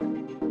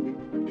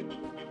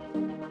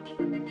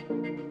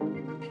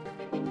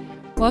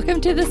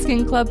Welcome to the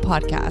Skin Club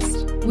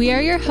podcast. We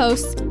are your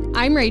hosts.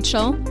 I'm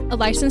Rachel, a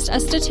licensed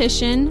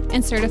esthetician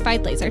and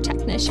certified laser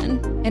technician.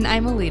 And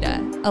I'm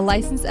Alita, a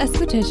licensed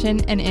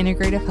esthetician and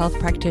integrative health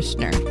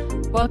practitioner.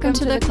 Welcome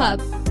to the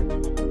club.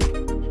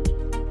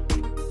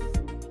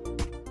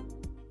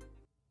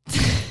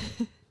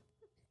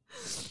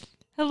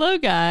 Hello,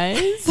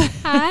 guys.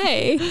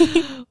 Hi.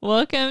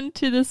 Welcome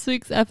to this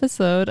week's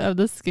episode of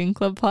the Skin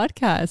Club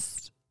podcast.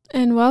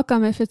 And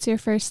welcome if it's your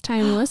first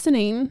time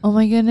listening. Oh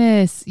my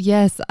goodness.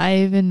 Yes,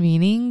 I've been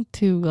meaning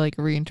to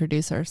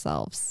reintroduce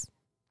ourselves.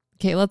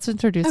 Okay, let's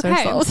introduce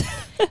ourselves.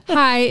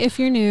 Hi, if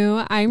you're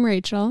new, I'm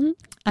Rachel.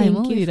 I'm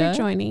Thank you Alita. for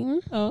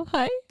joining. Oh,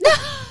 hi.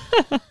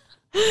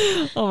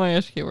 Oh my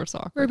gosh, okay, we're so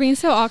awkward. We're being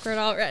so awkward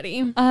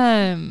already.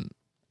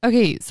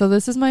 Okay, so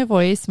this is my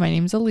voice. My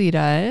name's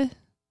Alita.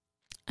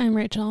 I'm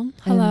Rachel.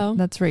 Hello. And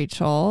that's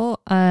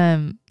Rachel.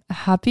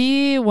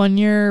 Happy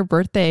 1-year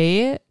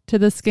birthday to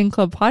the Skin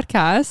Club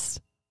podcast.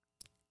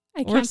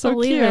 I We're can't so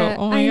believe cute. it.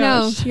 Oh my I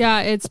know. gosh.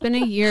 Yeah, it's been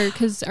a year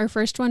because our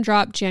first one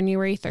dropped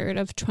January 3rd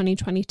of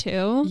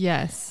 2022.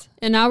 Yes.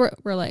 And now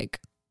we're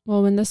like,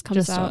 well, when this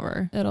comes Just out,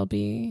 over. it'll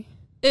be...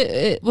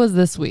 It was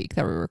this week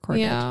that we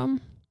recorded. Yeah.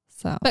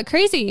 So But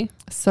crazy.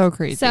 so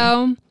crazy.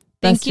 So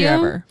Best thank you. year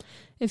ever.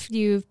 If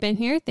you've been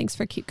here, thanks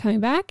for keep coming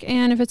back.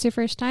 And if it's your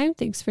first time,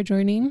 thanks for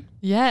joining.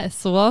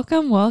 Yes.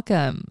 Welcome.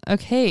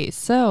 Okay.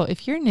 So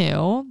if you're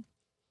new,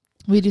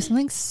 we do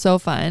something so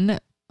fun.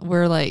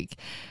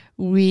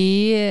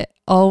 We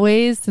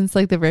always, since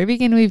the very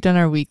beginning, we've done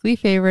our weekly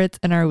favorites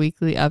and our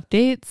weekly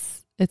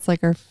updates. It's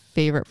our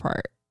favorite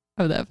part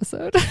of the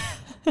episode.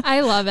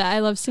 I love it. I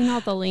love seeing all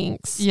the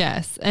links.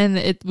 Yes.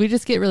 And we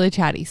just get really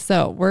chatty.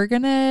 So we're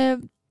going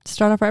to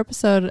start off our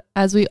episode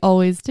as we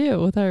always do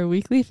with our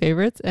weekly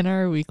favorites and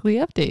our weekly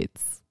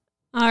updates.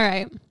 All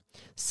right.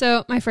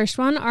 So my first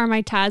one are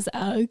my Taz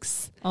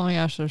Uggs. Oh my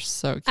gosh, they're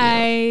so cute.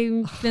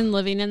 I've been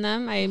living in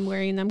them. I'm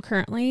wearing them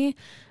currently.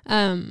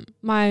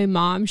 My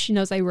mom, she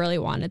knows I really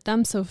wanted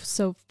them. So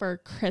for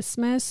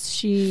Christmas,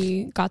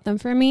 she got them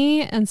for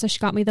me. And so she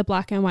got me the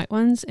black and white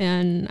ones.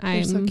 And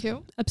I'm so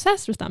cute.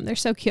 obsessed with them. They're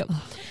so cute.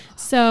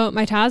 So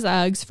my Taz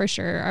Uggs for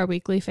sure are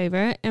weekly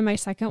favorite. And my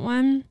second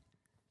one,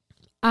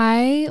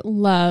 I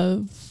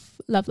love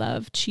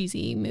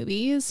cheesy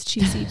movies,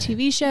 cheesy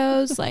TV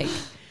shows,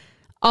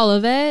 all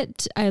of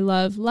it. I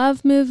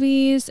love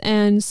movies.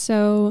 And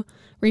so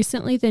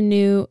recently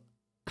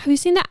have you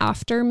seen the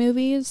After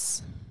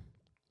movies?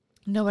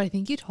 No, but I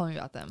think you told me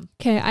about them.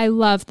 Okay, I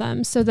love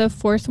them. So the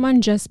fourth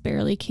one just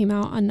barely came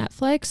out on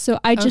Netflix. So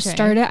I just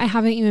started. I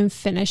haven't even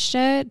finished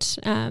it.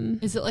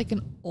 Is it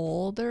an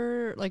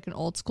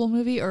old school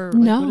movie or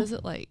No. What is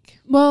it like?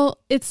 Well,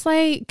 it's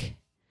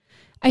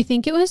I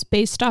think it was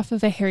based off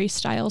of a Harry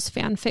Styles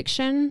fan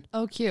fiction.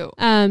 Oh, cute.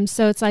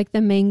 So it's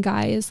the main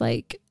guy is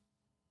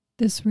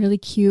this really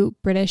cute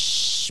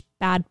British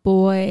bad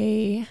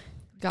boy,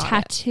 Got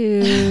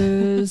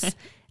tattoos,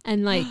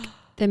 and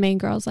the main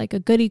girl's a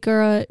good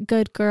girl.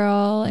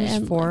 There's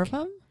and 4 of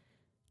them?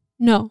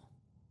 No.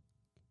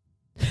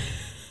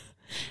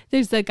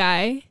 There's the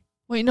guy.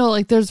 Wait, no,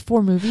 there's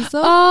 4 movies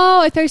though?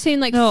 Oh, I thought you were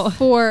saying No.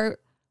 4.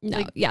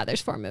 No, yeah,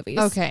 there's 4 movies.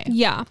 Okay.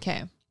 Yeah.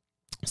 Okay.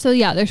 So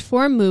yeah, there's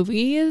 4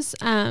 movies.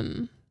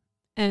 And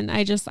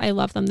I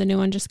love them. The new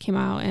one just came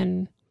out,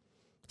 and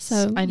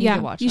so I need to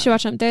watch you them. should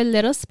watch them. They're a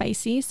little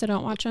spicy, so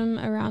don't watch them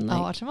around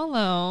I'll watch them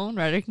alone.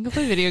 Ryder can go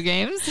play video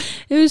games.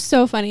 It was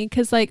so funny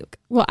because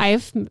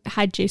I've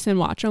had Jason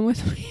watch them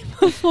with me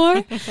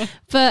before,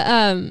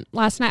 but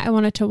last night I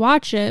wanted to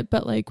watch it,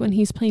 but when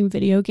he's playing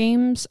video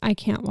games, I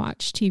can't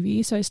watch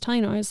TV. So I was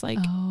telling him, I was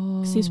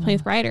because he was playing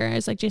with Ryder, I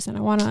was Jason, I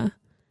wanna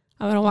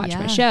watch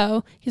my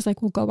show. He's well,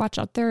 go watch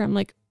out there. I'm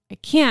I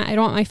can't. I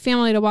don't want my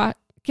family to watch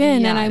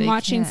in, and I'm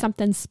watching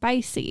something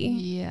spicy.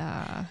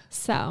 Yeah.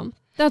 So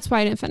that's why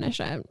I didn't finish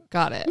it.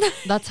 Got it.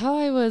 That's how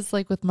I was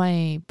with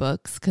my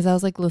books, because I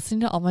was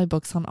listening to all my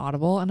books on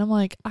Audible, and I'm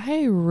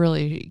I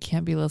really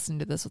can't be listening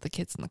to this with the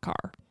kids in the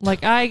car.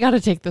 I got to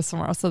take this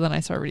tomorrow. So then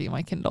I start reading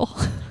my Kindle.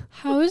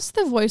 How is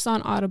the voice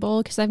on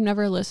Audible? Because I've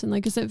never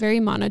listened. Is it very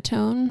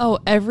monotone? Oh,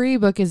 every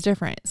book is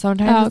different.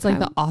 Sometimes it's okay.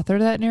 the author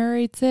that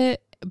narrates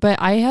it, but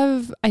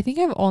I think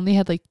I've only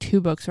had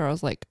 2 books where I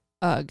was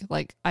ugh,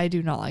 I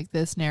do not like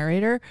this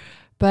narrator,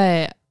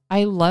 but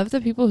I love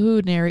the people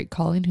who narrate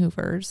Colleen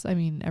Hoover's. I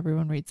mean,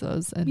 everyone reads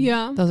those, and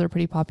those are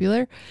pretty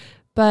popular.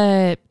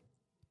 But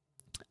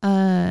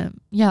yeah,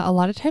 a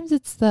lot of times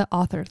it's the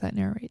author that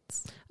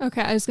narrates.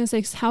 Okay, I was gonna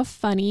say, how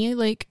funny,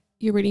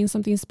 you're reading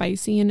something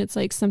spicy and it's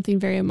something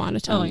very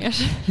monotone. Oh my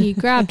gosh. He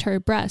grabbed her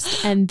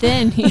breast and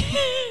then he,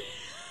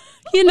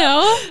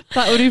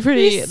 that would be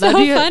pretty. so That'd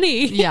be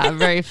funny. Yeah,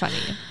 very funny.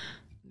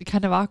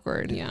 Kind of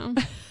awkward. Yeah.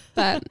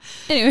 But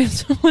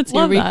anyways, what's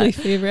Love your weekly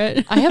that.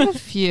 favorite? I have a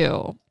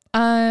few.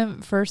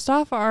 First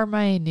off are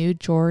my new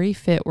Jory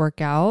Fit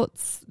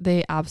workouts.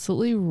 They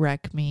absolutely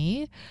wreck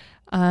me.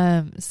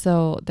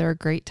 So they're a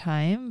great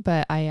time,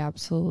 but I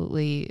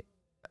absolutely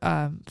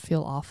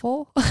feel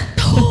awful.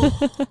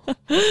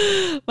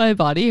 My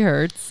body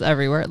hurts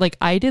everywhere.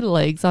 I did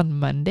legs on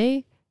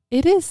Monday.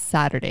 It is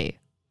Saturday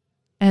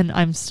and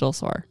I'm still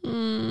sore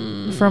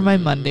from my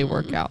Monday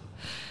workout.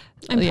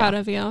 I'm proud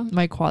of you.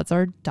 My quads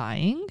are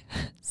dying,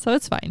 so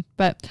it's fine.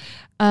 But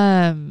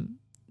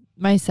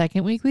my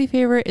second weekly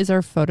favorite is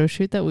our photo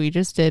shoot that we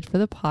just did for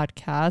the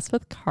podcast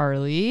with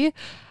Carly.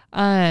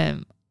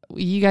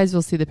 You guys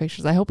will see the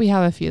pictures. I hope we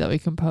have a few that we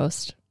can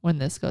post when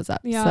this goes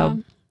up. Yeah.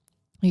 So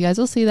you guys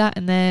will see that.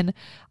 And then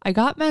I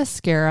got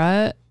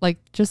mascara, like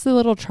just the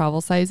little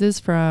travel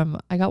sizes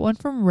I got one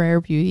from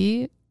Rare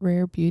Beauty.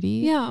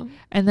 Yeah.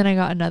 And then I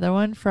got another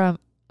one from,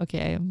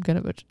 okay, I'm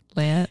going to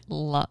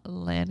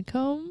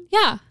Lancome.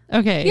 Yeah.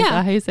 Okay. Yeah. Is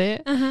that how you say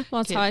it? Well,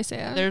 that's Okay, how I say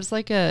it. There's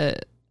like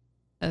a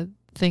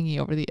thingy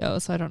over the O,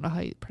 so I don't know how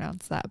you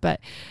pronounce that,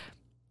 but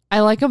I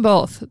like them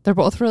both. They're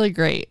both really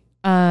great.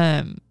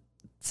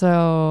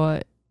 So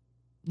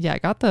yeah, I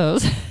got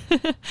those.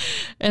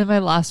 And my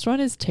last one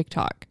is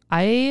TikTok.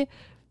 I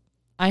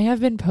have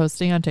been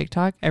posting on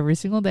TikTok every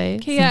single day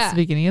since the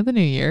beginning of the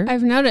new year.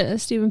 I've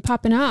noticed you've been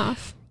popping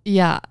off.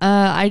 Yeah.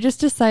 I just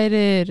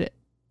decided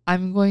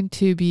I'm going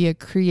to be a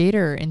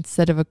creator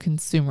instead of a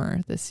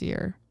consumer this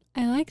year.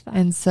 I like that.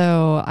 And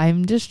so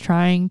I'm just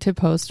trying to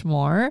post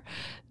more,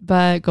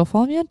 but go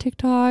follow me on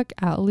TikTok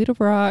at Alita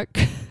Brock.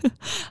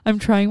 I'm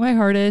trying my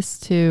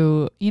hardest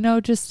to,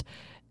 just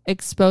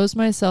expose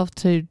myself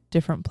to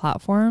different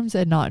platforms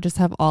and not just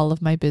have all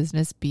of my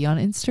business be on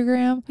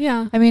Instagram.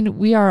 Yeah. I mean,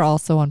 we are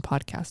also on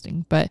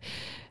podcasting, but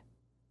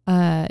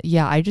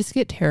yeah, I just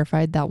get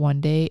terrified that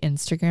one day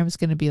Instagram is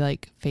going to be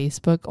like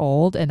Facebook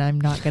old and I'm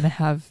not going to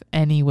have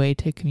any way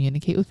to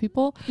communicate with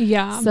people.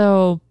 Yeah.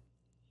 So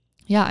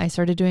yeah, I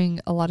started doing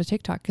a lot of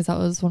TikTok because that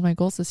was one of my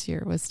goals this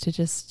year, was to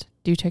just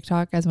do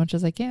TikTok as much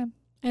as I can.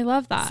 I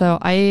love that. So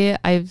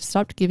I've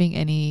stopped giving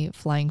any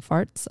flying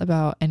farts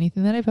about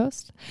anything that I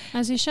post.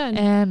 As you should.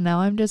 And now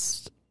I'm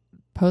just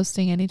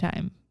posting any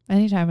time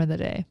of the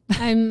day.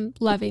 I'm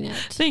loving it.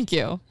 Thank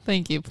you.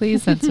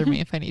 Please censor me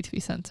if I need to be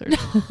censored.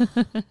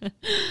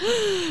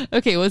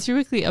 Okay, what's your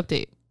weekly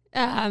update?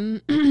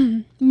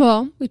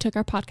 Well, we took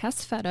our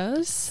podcast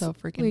photos. So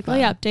freaking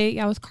weekly fun. update.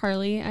 Yeah, with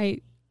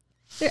Carly.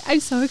 I'm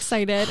so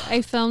excited.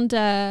 I filmed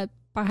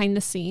behind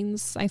the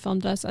scenes. I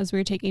filmed us as we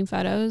were taking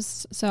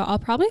photos. So I'll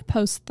probably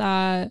post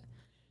that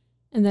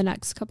in the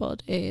next couple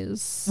of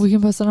days. We can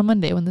post it on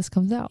Monday when this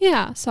comes out.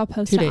 Yeah, so I'll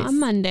post 2 it days. on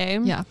Monday.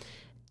 Yeah.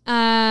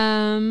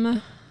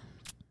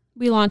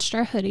 We launched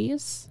our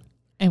hoodies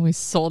And we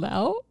sold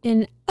out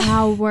in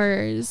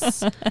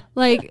hours.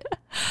 Like,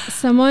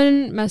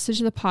 someone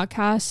messaged the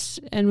podcast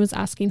and was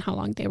asking how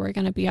long they were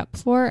going to be up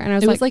for. And I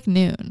was like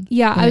noon.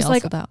 Yeah, I was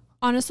like, sold out.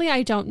 honestly,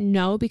 I don't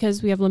know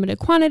because we have limited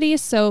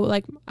quantities. So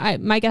like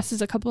my guess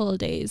is a couple of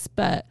days,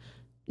 but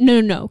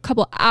no,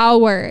 couple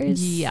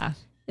hours. Yeah.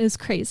 It was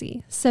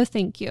crazy. So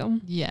thank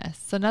you.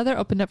 Yes. So now they're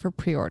opened up for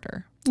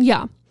pre-order.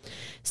 Yeah.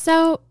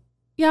 So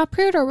yeah,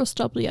 pre-order will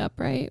still be up,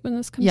 right? When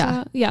this comes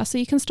out. Yeah. So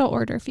you can still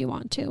order if you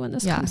want to when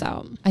this comes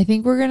out. I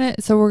think we're going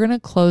to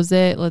close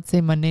it, let's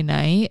say Monday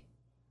night.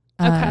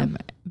 Okay.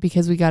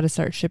 Because we got to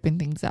start shipping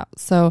things out.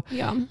 So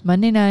Yeah.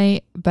 Monday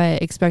night,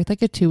 but expect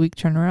like a 2-week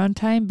turnaround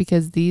time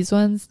because these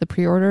ones, the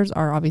pre-orders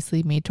are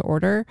obviously made to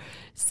order.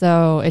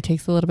 So it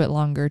takes a little bit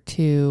longer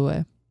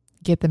to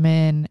get them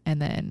in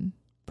and then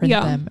print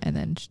them and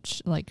then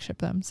ship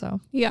them. So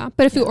yeah.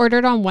 But if you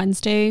ordered on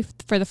Wednesday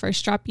for the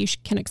first drop, you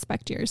can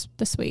expect yours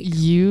this week.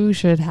 You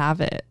should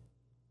have it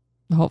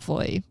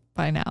hopefully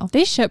by now.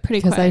 They ship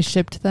pretty quick. Because I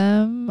shipped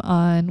them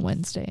on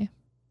Wednesday.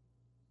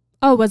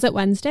 Oh, was it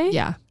Wednesday?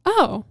 Yeah.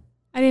 Oh,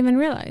 I didn't even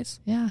realize.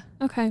 Yeah.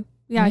 Okay.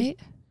 Yeah. Right?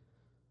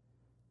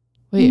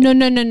 Wait.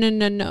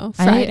 No.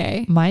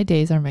 Friday. My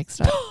days are mixed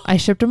up. I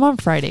shipped them on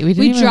Friday.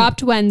 We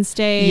dropped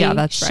Wednesday. Yeah,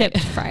 that's shipped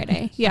right.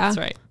 Friday. Yeah. That's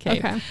right.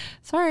 Okay.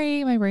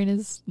 Sorry, my brain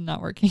is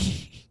not working.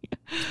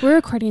 We're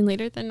recording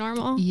later than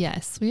normal.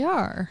 Yes, we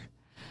are.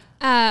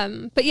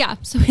 But yeah,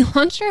 so we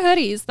launched our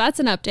hoodies. That's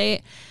an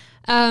update.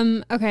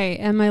 Okay,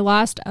 and my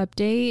last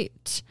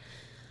update.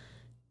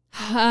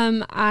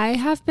 I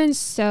have been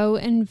so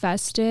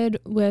invested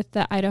with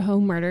the Idaho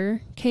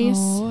murder case.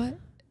 Oh,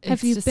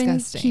 have you been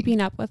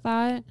keeping up with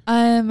that?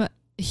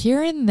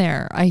 Here and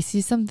there, I see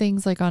some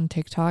things like on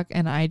TikTok,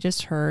 and I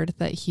just heard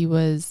that he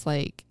was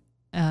like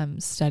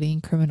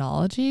studying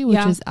criminology,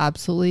 which is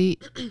absolutely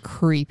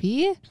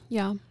creepy.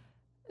 Yeah.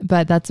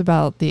 But that's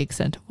about the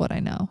extent of what I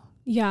know.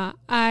 Yeah,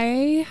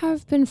 I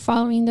have been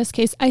following this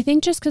case. I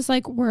think just because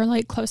like we're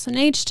like close in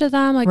age to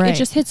them, like it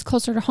just hits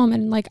closer to home.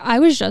 And like I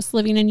was just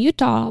living in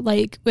Utah,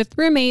 like with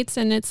roommates,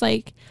 and it's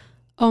like,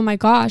 oh my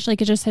gosh,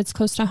 like it just hits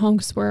close to home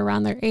because we're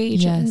around their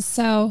age. Yes. And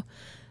so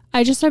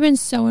I just have been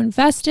so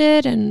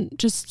invested, and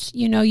just,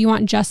 you know, you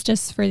want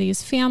justice for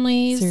these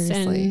families.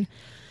 Seriously. And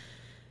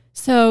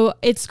so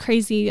it's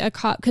crazy. A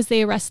cop, because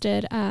they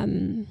arrested,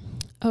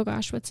 oh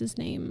gosh, what's his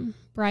name?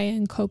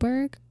 Brian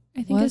Coburg.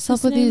 I think what's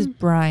up with these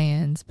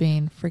Bryans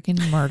being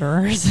freaking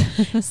murderers?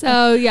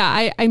 So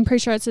yeah, I'm pretty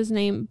sure it's his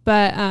name,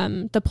 but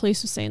the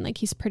police was saying like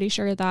he's pretty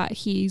sure that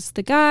he's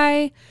the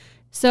guy.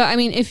 So I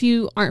mean, if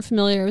you aren't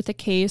familiar with the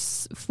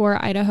case,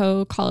 4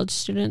 Idaho college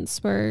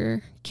students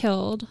were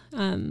killed.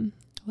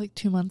 Like Like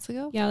 2 months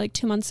ago? Yeah, like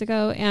 2 months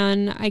ago.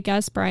 And I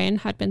guess Brian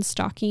had been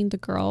stalking the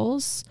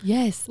girls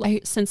Yes.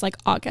 since like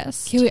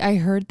August. Okay, wait, I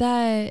heard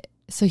that.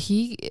 So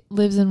he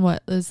lives in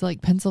what is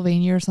like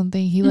Pennsylvania or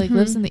something. He like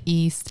lives in the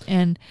East,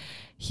 and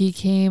he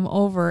came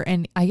over,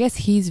 and I guess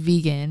he's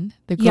vegan.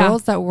 The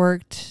girls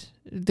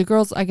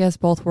I guess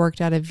both worked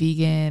at a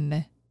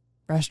vegan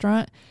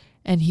restaurant,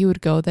 and he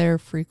would go there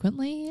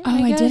frequently.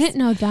 Oh, I didn't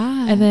know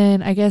that. And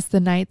then I guess the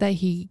night that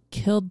he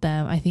killed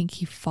them, I think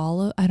he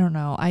followed, I don't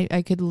know.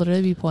 I could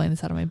literally be pulling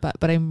this out of my butt,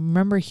 but I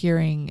remember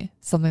hearing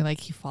something like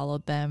he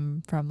followed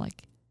them from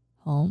like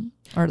home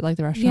or like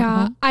the restaurant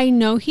home. I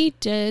know he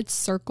did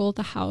circle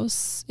the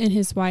house in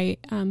his white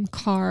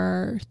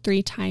car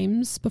 3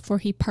 times before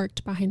he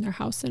parked behind their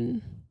house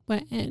and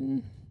went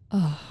in.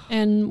 Oh.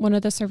 And one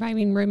of the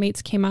surviving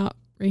roommates came out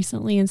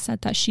recently and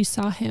said that she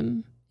saw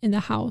him in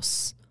the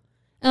house.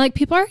 And like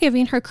people are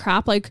giving her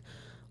crap, like,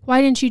 why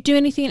didn't you do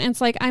anything? And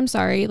it's like, I'm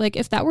sorry. Like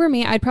if that were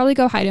me, I'd probably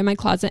go hide in my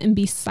closet and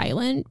be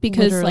silent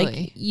because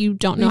like you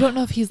don't know. You don't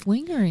know if he's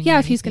lingering. Yeah,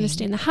 if he's going to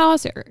stay in the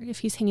house or if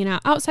he's hanging out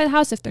outside the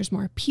house, if there's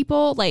more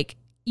people, like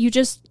you're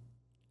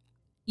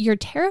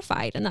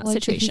terrified in that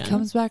situation. If he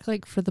comes back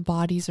like for the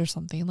bodies or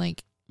something,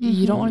 like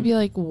you don't want to be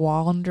like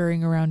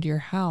wandering around your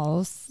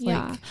house.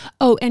 Yeah. Like,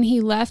 oh, and he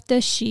left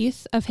the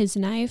sheath of his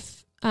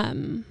knife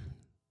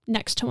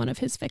next to one of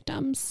his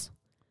victims.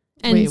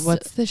 And wait,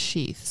 what's the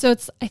sheath? So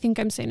it's, I think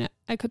I'm saying it,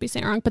 I could be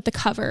saying it wrong, but the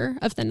cover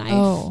of the knife.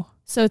 Oh.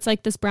 So it's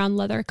like this brown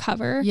leather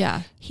cover.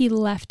 Yeah. He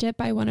left it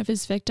by one of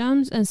his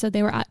victims, and so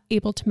they were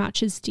able to match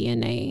his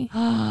DNA.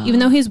 Even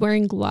though he's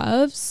wearing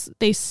gloves,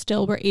 they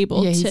still were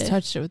able to. Yeah, he's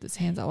touched it with his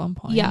hands at one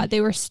point. Yeah, they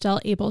were still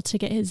able to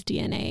get his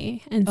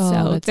DNA. And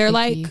so they're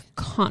like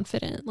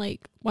confident,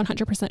 like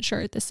 100%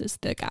 sure this is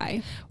the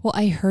guy. Well,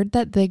 I heard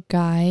that the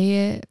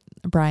guy,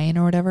 Brian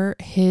or whatever,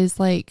 his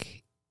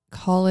like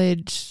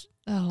college,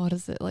 what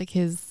is it? Like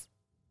his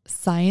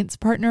science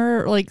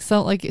partner, like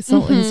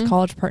his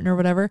college partner or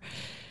whatever,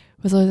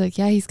 was always like,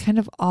 yeah, he's kind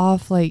of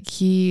off. Like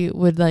he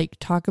would like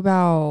talk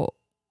about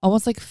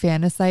almost like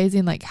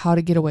fantasizing like how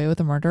to get away with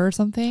a murder or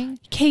something.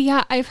 Okay,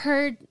 yeah, I've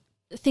heard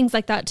things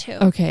like that too.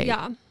 Okay.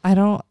 Yeah.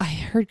 I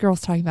heard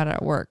girls talking about it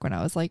at work when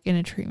I was like in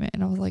a treatment,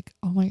 and I was like,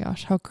 oh my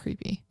gosh, how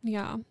creepy.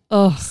 Yeah.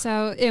 Oh.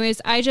 So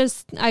anyways, I've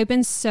just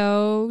been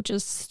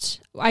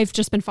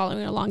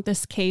following along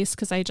this case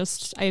because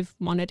I've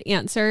wanted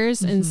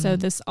answers. And so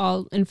this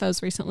all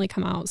info's recently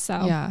come out.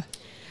 So yeah.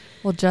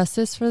 Well,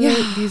 justice for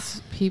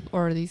these people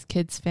or these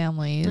kids'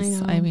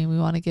 families. I mean, we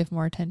want to give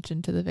more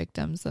attention to the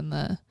victims and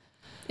the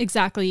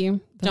exactly.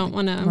 You don't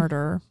want to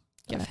murder.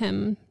 Give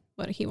him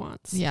what he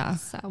wants. Yeah.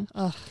 So,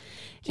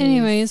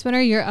 anyways, what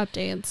are your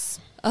updates?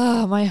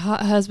 Oh, my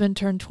hot husband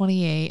turned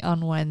 28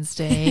 on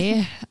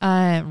Wednesday.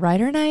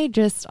 Ryder and I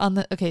just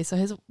so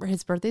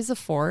his birthday's the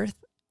 4th.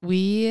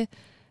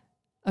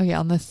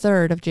 On the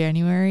 3rd of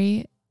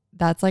January,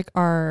 that's like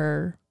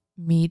our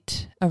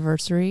meet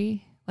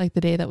anniversary. Like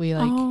the day that we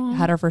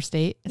had our first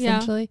date,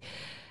 essentially.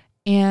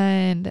 Yeah.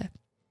 And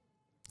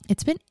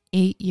it's been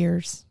 8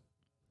 years.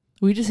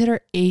 We just hit our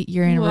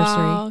 8-year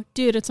anniversary. Wow.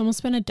 Dude, it's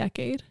almost been a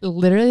decade.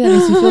 Literally, that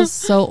makes me feel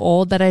so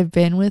old that I've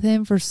been with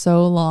him for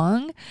so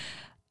long.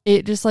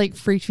 It just like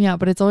freaked me out,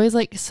 but it's always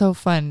like so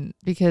fun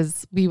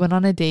because we went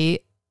on a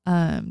date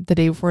the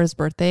day before his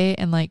birthday,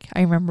 and like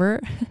I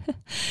remember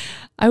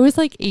I was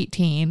like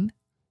 18.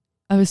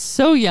 I was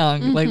so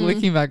young, like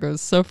looking back, I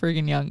was so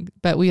freaking young,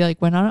 but we like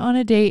went on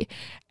a date,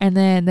 and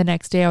then the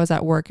next day I was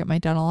at work at my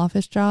dental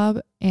office job,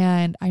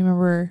 and I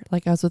remember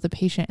like I was with a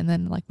patient, and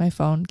then like my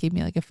phone gave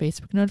me like a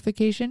Facebook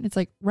notification. It's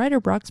like Ryder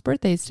Brock's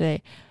birthday's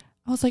today.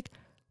 I was like,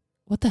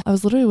 what the? I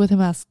was literally with him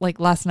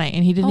last night,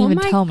 and he didn't even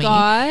tell me.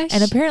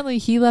 And apparently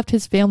he left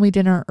his family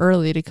dinner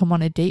early to come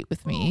on a date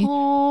with me.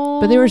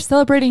 But they were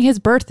celebrating his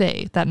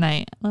birthday that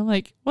night. I'm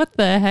like, what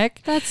the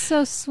heck? That's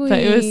so sweet.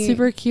 But it was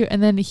super cute.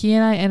 And then he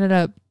and I ended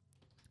up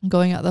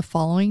going out the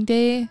following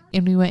day,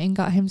 and we went and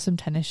got him some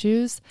tennis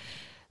shoes.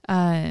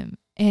 And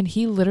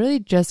he literally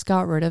just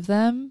got rid of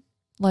them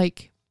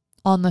like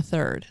on the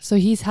 3rd. So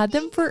he's had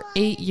them for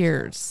 8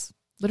 years,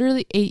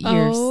 literally 8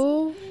 years.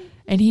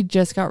 And he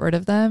just got rid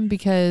of them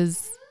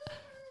because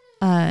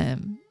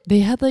they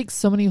had like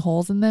so many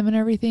holes in them and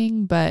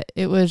everything, but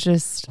it was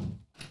just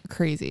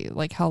crazy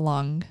like how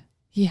long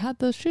he had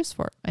those shoes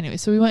for. Anyway,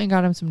 so we went and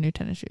got him some new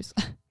tennis shoes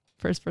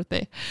for his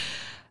birthday.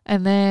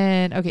 And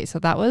then, so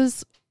that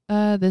was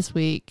this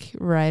week.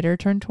 Ryder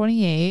turned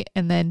 28,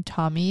 and then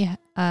Tommy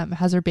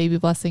has her baby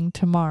blessing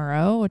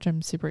tomorrow, which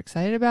I'm super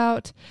excited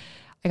about.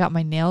 I got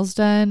my nails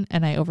done,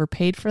 and I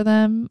overpaid for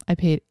them. I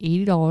paid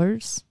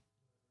 $80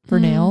 for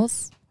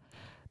nails.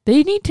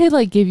 They need to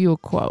like give you a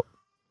quote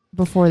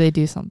before they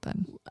do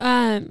something.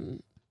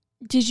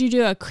 Did you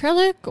do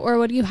acrylic or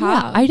what do you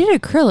have? Yeah, I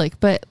did acrylic,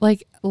 but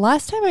like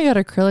last time I got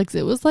acrylics,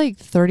 it was like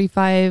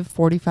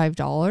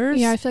 $45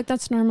 Yeah, I feel like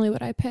that's normally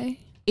what I pay.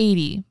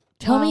 $80.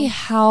 Tell me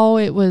how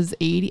it was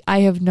 $80. I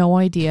have no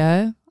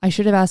idea. I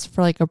should have asked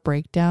for like a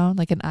breakdown,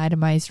 like an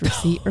itemized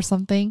receipt or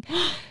something.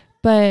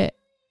 But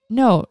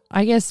no,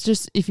 I guess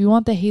just if you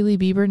want the Hailey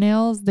Bieber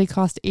nails, they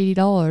cost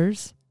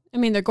 $80. I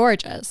mean, they're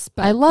gorgeous,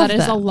 but I love that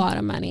is a them. lot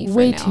of money for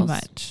Way nails. too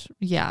much.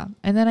 Yeah.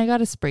 And then I got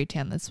a spray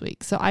tan this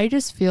week. So I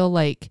just feel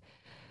like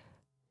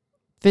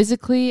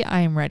physically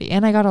I am ready.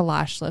 And I got a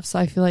lash lift. So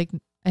I feel like,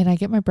 and I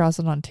get my brows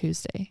done on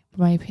Tuesday.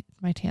 My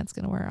tan's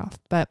going to wear off.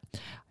 But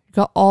I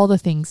got all the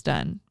things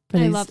done for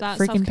I these love that.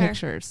 freaking Self-care.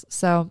 pictures.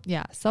 So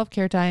yeah,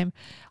 self-care time.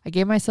 I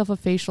gave myself a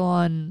facial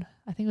on,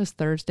 I think it was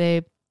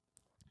Thursday,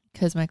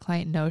 because my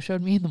client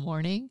no-showed me in the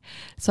morning.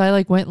 So I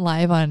like went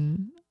live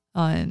on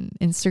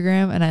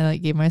Instagram and I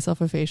like gave myself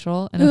a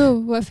facial and Ooh,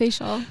 what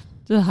facial?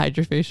 the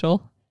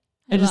hydrofacial.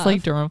 I just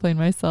like love. dermaplaned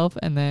myself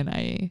and then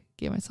I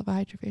gave myself a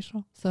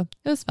hydrofacial. So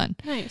it was fun.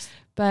 Nice.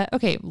 But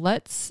okay,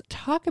 let's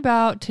talk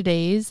about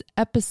today's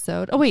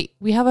episode. Oh wait,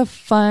 we have a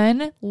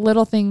fun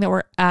little thing that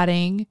we're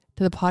adding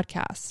to the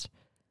podcast.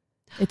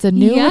 It's a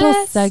new little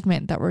Yes.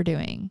 segment that we're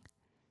doing.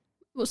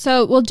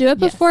 So we'll do it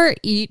Yes. before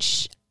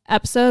each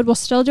episode. We'll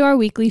still do our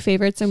weekly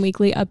favorites and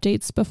weekly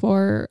updates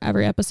before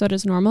every episode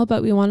is normal,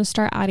 but we want to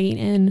start adding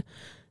in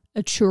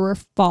a true or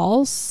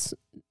false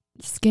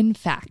Skin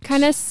fact.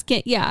 kind of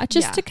skin. Yeah,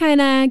 just Yeah. to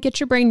kind of get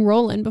your brain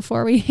rolling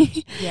before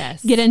we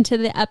Yes. get into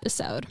the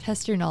episode.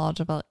 Test your knowledge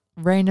about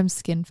random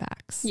skin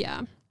facts.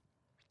 Yeah.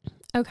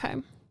 Okay.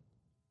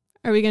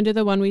 Are we going to do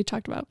the one we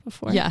talked about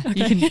before? Yeah.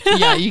 Okay.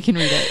 You can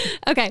read it.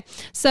 Okay.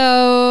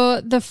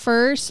 So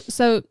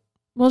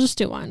we'll just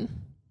do one.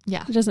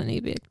 Yeah. It doesn't need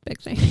to be a big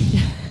thing.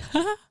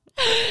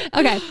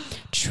 Okay.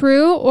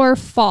 True or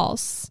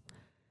false?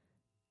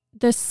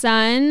 The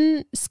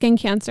sun, skin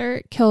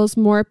cancer, kills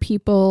more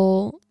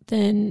people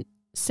than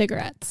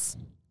cigarettes.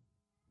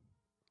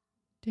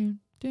 Dun,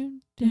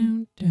 dun,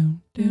 dun,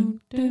 dun,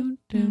 dun, dun,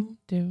 dun,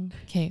 dun.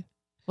 Okay.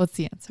 What's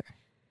the answer?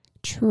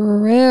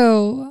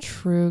 True.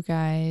 True,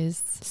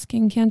 guys.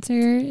 Skin cancer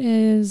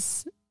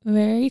is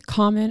very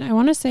common. I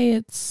want to say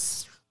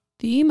it's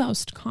the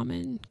most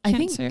common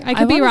cancer. I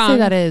could be wanna wrong. say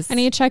that is. I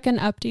need to check an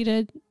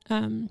updated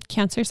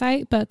cancer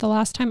site, but the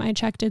last time I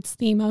checked, it's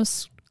the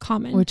most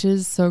common. Which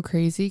is so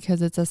crazy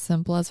because it's as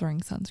simple as wearing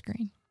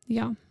sunscreen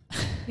Yeah.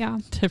 Yeah.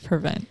 to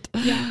prevent.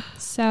 Yeah.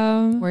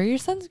 So Wear your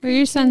sunscreen. wear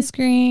your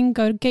sunscreen,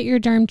 go get your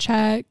derm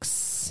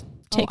checks,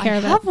 take care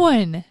of I have it.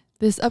 one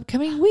this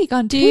upcoming week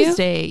on Do you?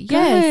 Tuesday.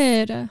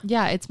 Yes. Good.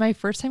 Yeah, it's my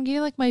first time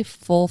getting like my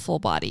full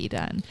body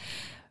done.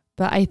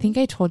 But I think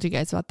I told you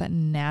guys about that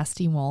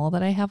nasty mole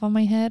that I have on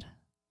my head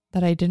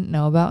that I didn't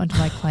know about until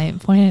my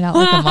client pointed out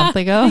like a month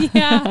ago.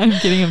 Yeah. I'm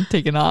getting him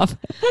taken off.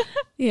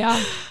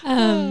 Yeah.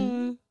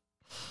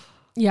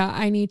 Yeah,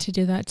 I need to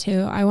do that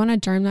too. I want a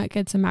derm that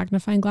gets a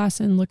magnifying glass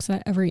and looks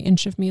at every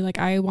inch of me. Like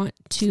I want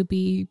to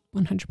be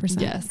 100%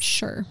 Yes.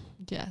 sure.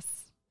 Yes.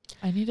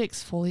 I need to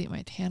exfoliate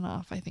my tan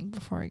off, I think,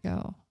 before I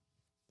go.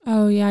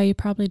 Oh yeah, you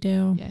probably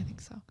do. Yeah, I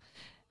think so.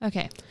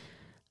 Okay.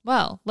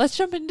 Well, let's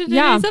jump into today's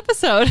Yeah.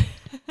 episode.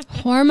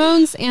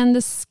 Hormones and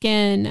the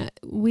skin.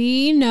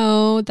 We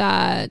know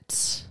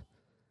that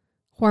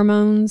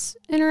hormones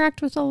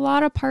interact with a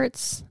lot of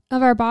parts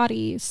of our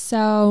body.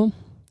 So,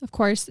 of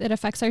course, it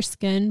affects our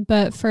skin.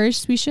 But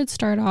first, we should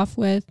start off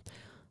with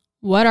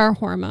what are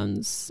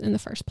hormones in the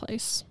first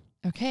place?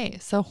 Okay,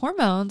 so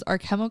hormones are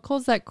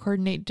chemicals that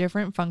coordinate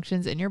different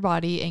functions in your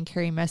body and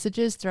carry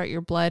messages throughout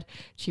your blood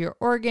to your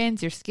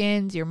organs, your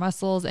skins, your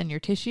muscles, and your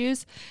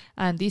tissues.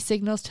 These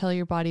signals tell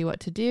your body what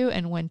to do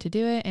and when to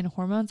do it, and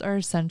hormones are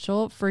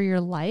essential for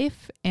your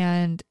life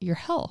and your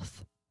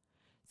health.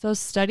 So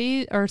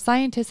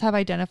scientists have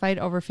identified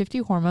over 50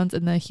 hormones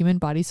in the human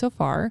body so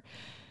far.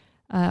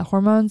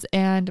 Hormones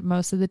and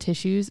most of the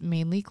tissues,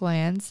 mainly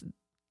glands,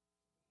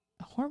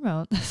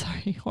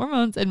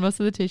 hormones and most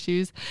of the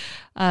tissues,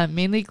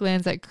 mainly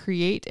glands that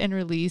create and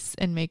release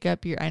and make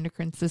up your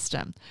endocrine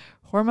system.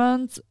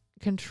 Hormones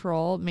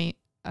control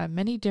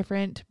many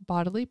different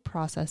bodily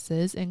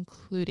processes,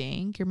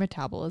 including your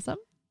metabolism,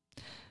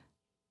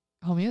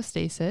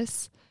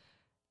 homeostasis.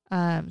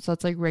 So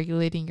it's like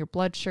regulating your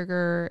blood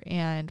sugar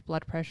and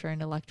blood pressure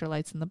and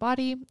electrolytes in the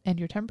body and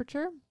your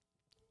temperature.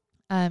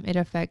 It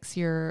affects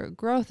your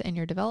growth and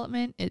your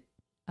development. It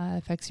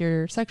affects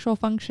your sexual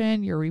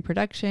function, your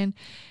reproduction,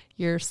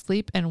 your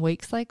sleep and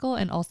wake cycle,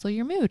 and also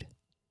your mood.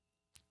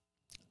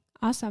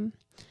 Awesome.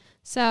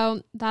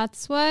 So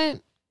that's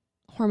what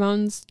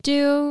hormones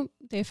do.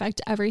 They affect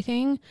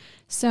everything.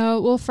 So,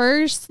 well,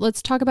 first,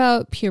 let's talk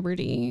about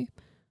puberty.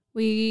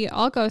 We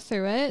all go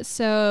through it.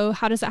 So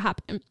how does it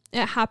happen?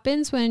 It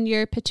happens when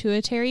your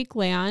pituitary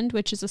gland,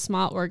 which is a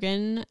small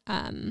organ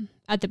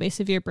at the base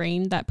of your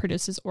brain that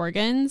produces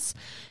organs.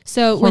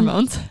 So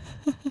Hormones.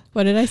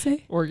 What did I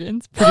say?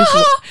 Organs.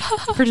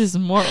 Produces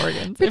more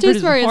organs. It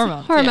Produces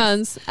produces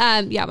hormones.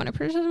 Yes. Yeah, when it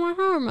produces more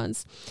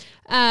hormones.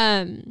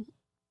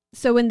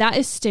 So when that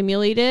is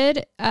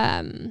stimulated,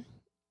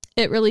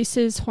 it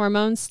releases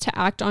hormones to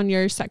act on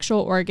your sexual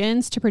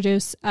organs to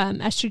produce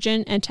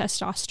estrogen and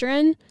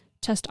testosterone.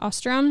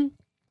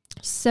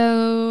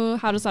 So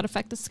how does that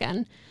affect the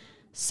skin?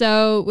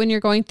 So when you're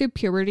going through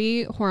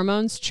puberty,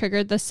 hormones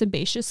trigger the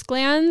sebaceous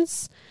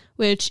glands,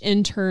 which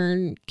in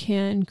turn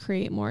can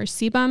create more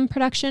sebum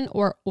production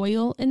or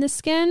oil in the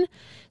skin.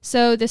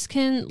 So this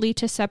can lead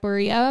to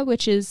seborrhea,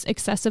 which is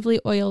excessively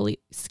oily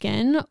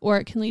skin, or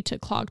it can lead to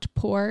clogged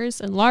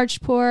pores,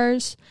 enlarged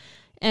pores,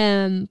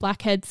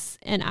 blackheads,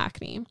 and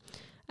acne.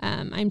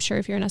 I'm sure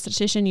if you're an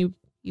esthetician,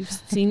 you've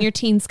seen your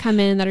teens come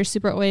in that are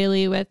super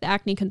oily with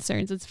acne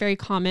concerns. It's very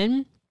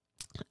common.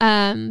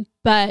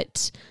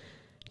 But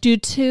due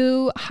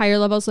to higher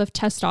levels of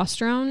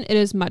testosterone, it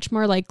is much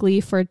more likely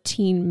for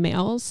teen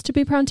males to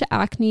be prone to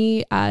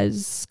acne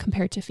as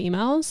compared to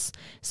females.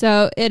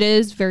 So it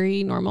is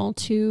very normal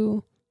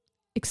to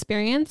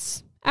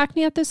experience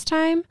acne at this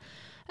time.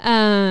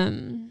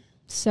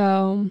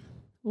 So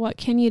what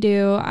can you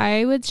do?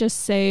 I would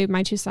just say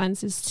my 2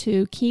 cents is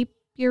to keep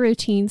your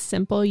routine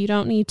simple. You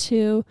don't need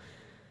to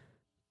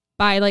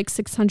buy like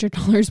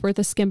 $600 worth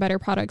of Skin Better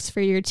products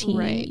for your teen.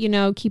 Right. You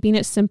know, keeping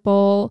it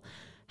simple,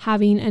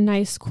 having a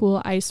nice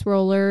cool ice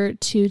roller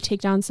to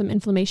take down some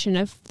inflammation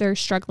if they're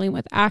struggling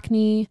with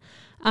acne.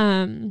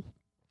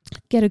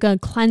 Get a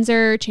good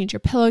cleanser, change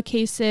your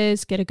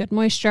pillowcases, get a good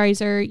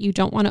moisturizer. You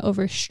don't want to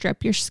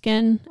overstrip your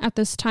skin at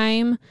this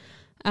time.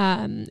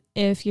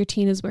 If your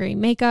teen is wearing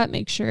makeup,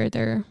 make sure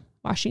they're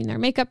washing their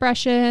makeup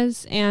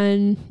brushes,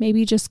 and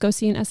maybe just go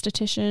see an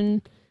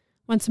esthetician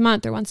once a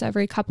month or once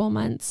every couple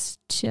months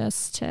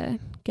just to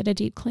get a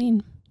deep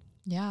clean.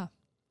 Yeah.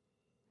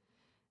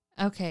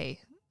 Okay.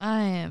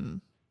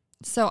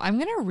 So I'm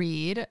going to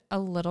read a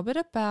little bit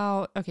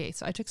about,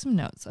 so I took some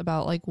notes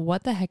about like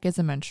what the heck is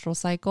a menstrual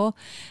cycle.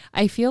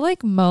 I feel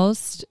like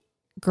most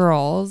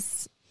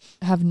girls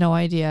have no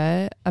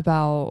idea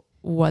about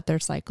what their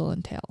cycle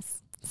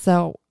entails.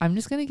 So I'm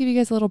just going to give you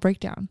guys a little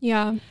breakdown.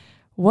 Yeah.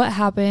 What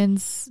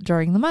happens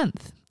during the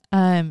month?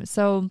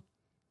 So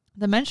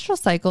the menstrual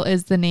cycle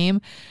is the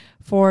name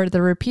for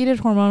the repeated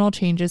hormonal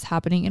changes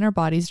happening in our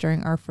bodies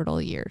during our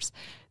fertile years.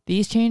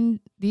 These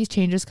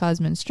changes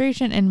cause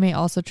menstruation and may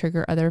also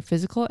trigger other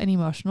physical and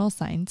emotional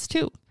signs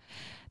too.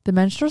 The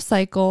menstrual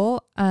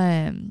cycle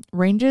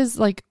ranges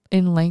like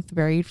in length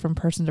varied from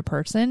person to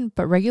person,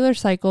 but regular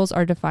cycles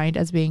are defined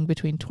as being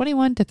between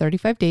 21 to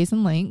 35 days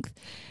in length.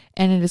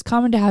 And it is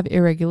common to have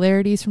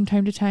irregularities from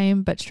time to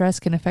time, but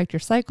stress can affect your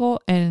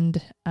cycle, and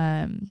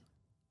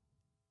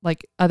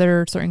like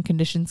other certain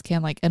conditions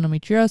can, like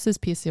endometriosis,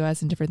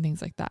 PCOS, and different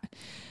things like that.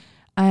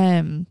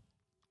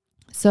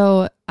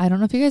 So I don't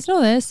know if you guys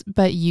know this,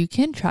 but you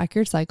can track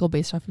your cycle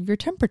based off of your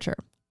temperature.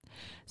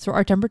 So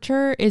our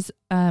temperature is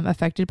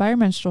affected by our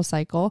menstrual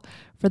cycle.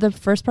 For the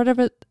first part of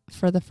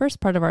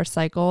our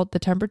cycle, the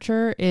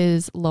temperature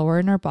is lower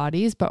in our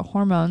bodies, but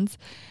hormones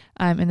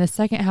in the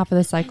second half of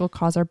the cycle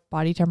cause our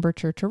body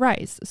temperature to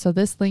rise. So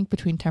this link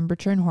between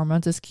temperature and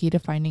hormones is key to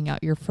finding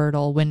out your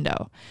fertile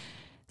window.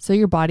 So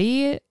your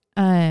body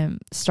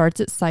starts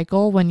its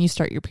cycle when you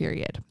start your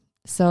period.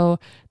 So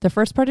the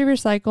first part of your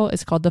cycle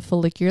is called the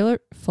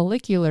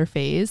follicular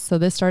phase. So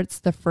this starts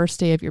the first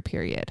day of your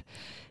period.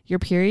 Your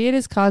period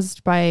is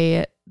caused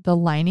by the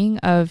lining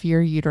of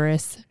your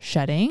uterus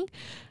shedding.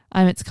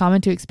 It's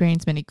common to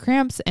experience many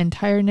cramps and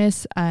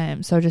tiredness.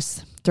 So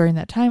just during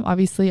that time,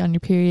 obviously on your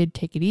period,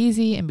 take it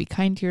easy and be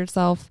kind to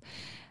yourself.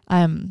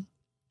 Then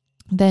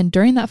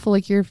during that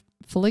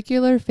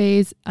follicular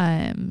phase,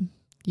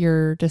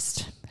 you're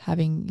just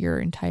having your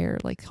entire,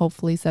 like,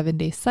 hopefully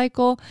 7-day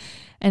cycle.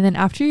 And then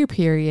after your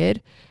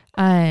period,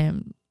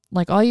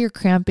 like all your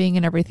cramping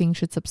and everything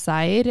should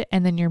subside,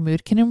 and then your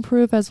mood can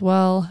improve as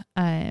well.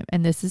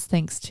 And this is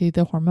thanks to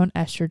the hormone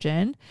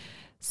estrogen.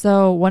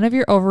 So one of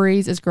your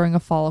ovaries is growing a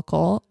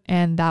follicle,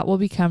 and that will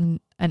become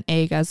an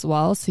egg as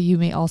well. So you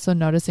may also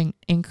notice an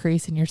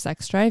increase in your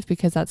sex drive,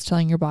 because that's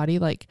telling your body,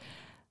 like,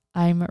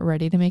 I'm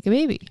ready to make a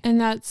baby.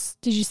 And that's,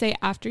 did you say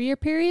after your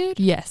period?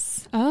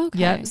 Yes. Oh, okay.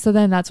 Yep. So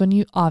then that's when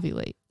you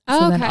ovulate.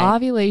 So then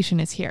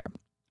ovulation is here.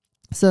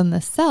 So then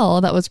the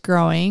cell that was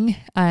growing,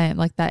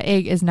 like that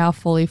egg, is now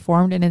fully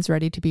formed and is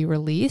ready to be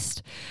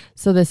released.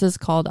 So this is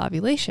called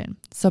ovulation.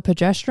 So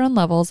progesterone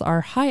levels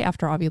are high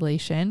after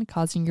ovulation,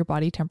 causing your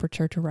body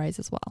temperature to rise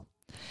as well.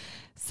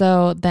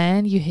 So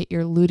then you hit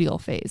your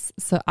luteal phase.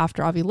 So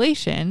after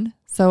ovulation,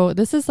 so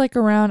this is like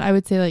around, I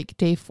would say, like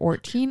day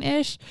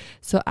 14-ish.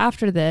 So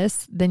after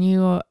this, then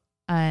you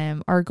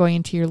are going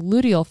into your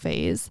luteal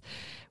phase,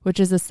 which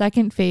is the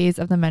second phase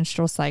of the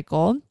menstrual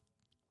cycle.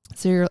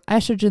 So your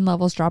estrogen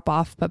levels drop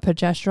off, but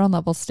progesterone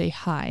levels stay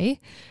high.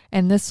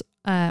 And this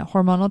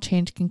hormonal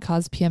change can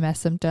cause PMS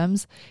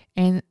symptoms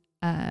and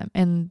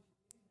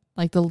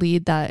like the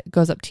lead that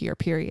goes up to your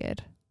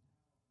period.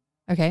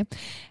 Okay.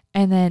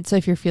 And then, so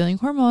if you're feeling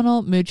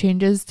hormonal, mood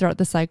changes throughout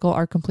the cycle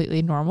are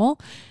completely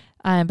normal.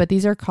 But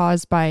these are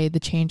caused by the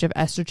change of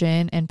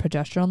estrogen and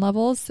progesterone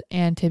levels.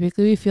 And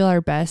typically we feel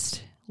our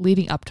best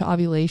leading up to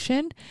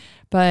ovulation,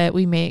 but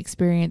we may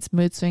experience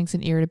mood swings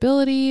and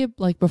irritability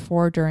like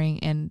before, during,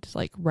 and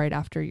like right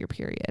after your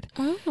period.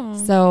 Oh.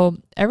 So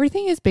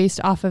everything is based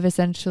off of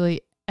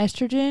essentially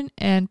estrogen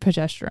and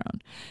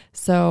progesterone.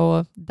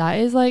 So that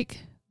is like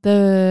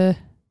the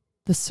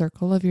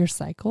circle of your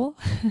cycle,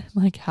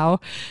 like how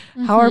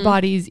our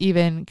bodies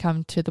even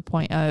come to the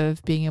point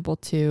of being able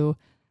to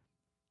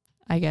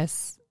I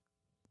guess,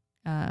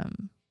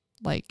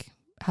 like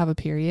have a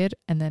period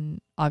and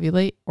then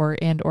ovulate or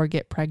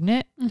get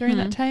pregnant during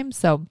that time.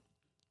 So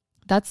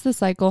that's the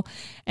cycle.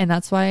 And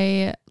that's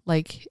why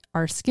like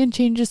our skin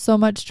changes so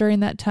much during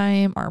that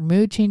time. Our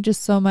mood changes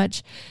so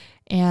much.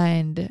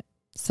 And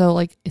so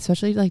like,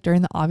 especially like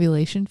during the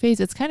ovulation phase,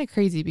 it's kind of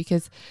crazy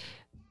because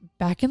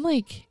back in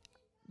like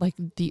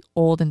the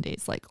olden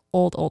days, like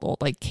old,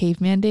 like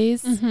caveman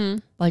days,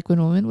 like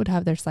when women would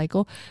have their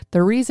cycle,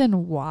 the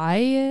reason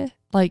why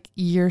like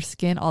your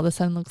skin all of a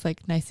sudden looks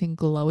like nice and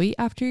glowy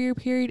after your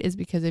period is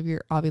because of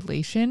your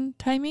ovulation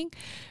timing.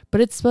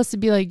 But it's supposed to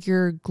be like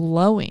you're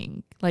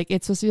glowing, like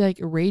it's supposed to be like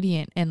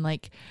radiant and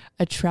like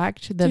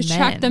attract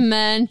the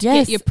men to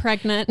get you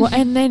pregnant. Well,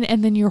 and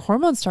then your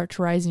hormones start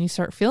to rise and you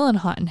start feeling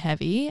hot and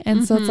heavy.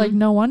 And so it's like,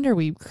 no wonder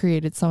we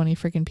created so many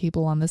freaking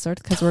people on this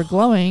earth, because we're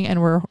glowing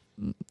and we're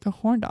the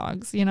horn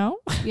dogs, you know?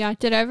 Yeah.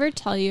 Did I ever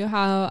tell you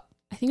how,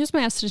 I think it was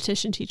my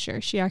esthetician teacher,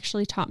 she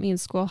actually taught me in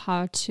school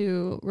how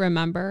to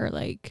remember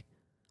like,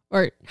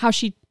 or how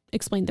she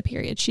explained the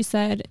period. She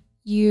said,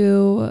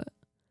 you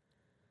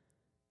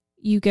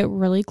get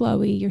really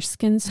glowy, your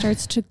skin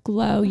starts to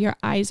glow, your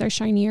eyes are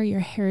shinier, your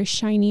hair is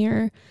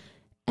shinier.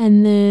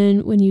 And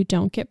then when you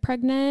don't get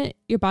pregnant,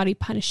 your body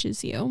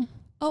punishes you.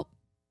 Oh,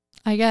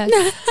 I guess.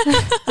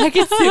 I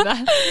can see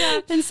that.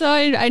 Yeah. And so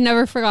I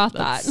never forgot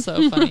That's that.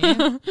 so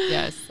funny.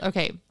 Yes.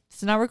 Okay.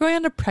 So now we're going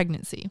on to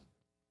pregnancy.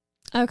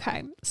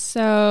 Okay.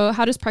 So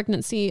how does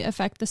pregnancy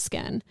affect the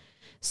skin?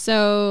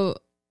 So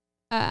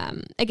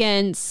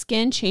again,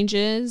 skin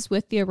changes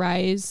with the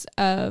rise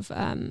of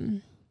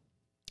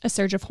a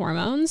surge of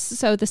hormones.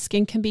 So the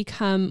skin can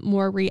become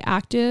more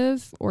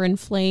reactive or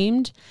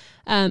inflamed.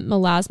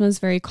 Melasma is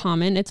very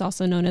common. It's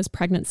also known as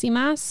pregnancy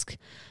mask.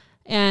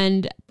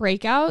 And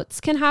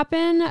breakouts can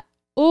happen,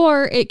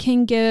 or it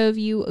can give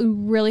you a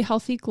really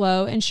healthy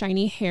glow and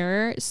shiny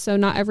hair. So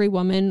not every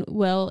woman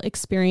will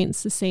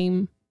experience the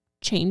same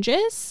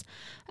changes.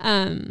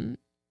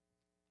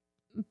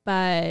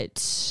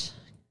 But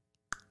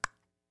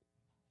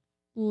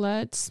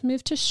let's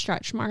move to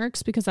stretch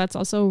marks, because that's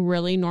also a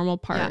really normal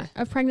part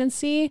of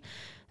pregnancy.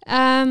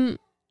 Do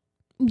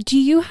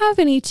you have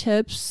any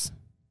tips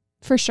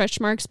for stretch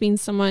marks, being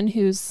someone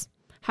who's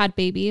had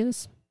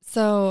babies?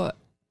 So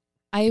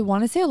I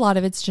want to say a lot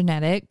of it's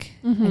genetic.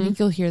 I think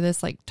you'll hear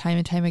this like time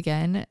and time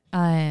again.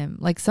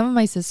 Like some of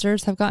my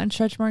sisters have gotten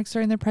stretch marks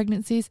during their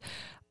pregnancies.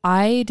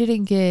 I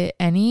didn't get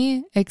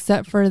any,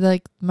 except for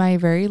like my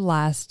very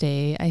last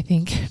day, I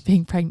think,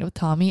 being pregnant with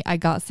Tommy. I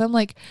got some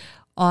like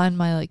on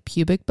my like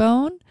pubic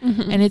bone,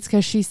 and it's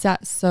because she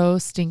sat so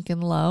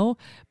stinking low,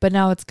 but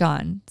now it's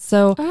gone.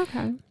 So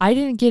I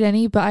didn't get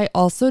any, but I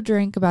also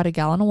drank about 1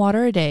 gallon of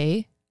water a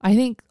day. I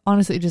think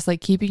honestly, just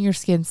like keeping your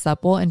skin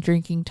supple and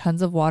drinking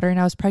tons of water. And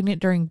I was pregnant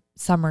during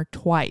summer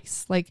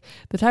twice, like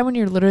the time when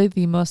you're literally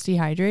the most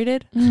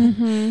dehydrated.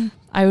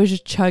 I was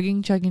just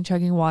chugging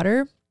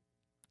water.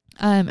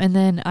 And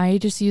then I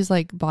just use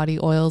like body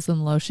oils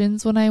and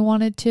lotions when I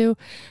wanted to.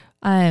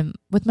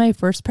 With my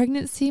first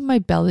pregnancy, my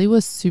belly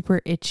was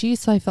super itchy.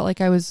 So I felt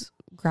like I was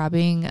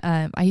grabbing,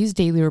 I use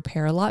Daily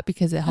Repair a lot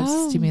because it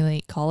helps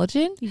stimulate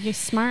collagen. You're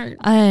smart.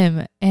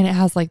 And it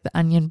has like the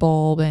onion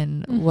bulb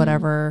and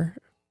whatever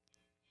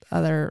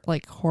other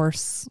like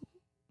horse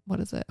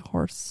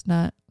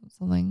nut,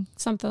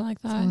 something like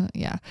that.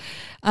 Yeah.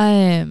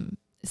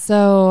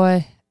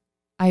 So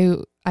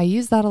I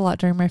used that a lot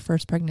during my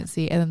first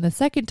pregnancy. And then the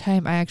second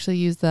time I actually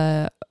used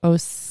the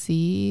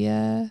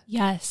Osea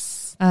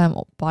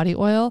body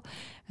oil,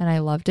 and I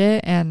loved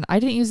it. And I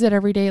didn't use it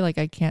every day. Like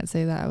I can't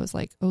say that I was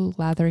like,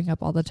 lathering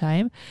up all the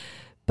time.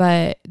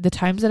 But the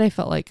times that I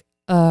felt like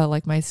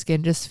my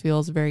skin just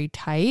feels very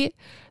tight,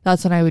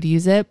 that's when I would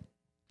use it.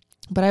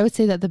 But I would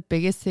say that the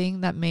biggest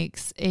thing that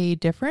makes a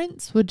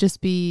difference would just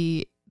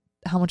be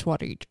how much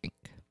water you drink.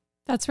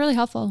 That's really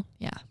helpful.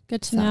 Yeah.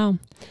 Good to know.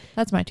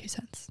 That's my 2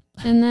 cents.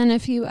 And then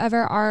if you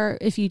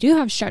do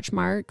have stretch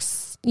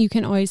marks, you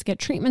can always get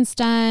treatments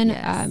done.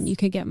 Yes. You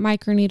could get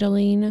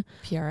microneedling,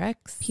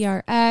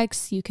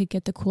 PRX. You could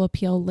get the Cool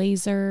Peel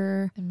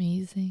laser.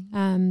 Amazing.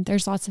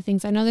 There's lots of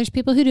things. I know there's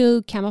people who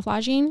do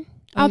camouflaging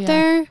out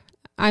there.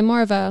 I'm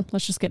more of a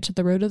let's just get to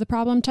the root of the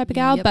problem type of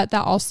gal, but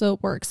that also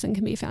works and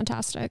can be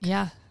fantastic.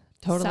 Yeah,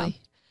 totally.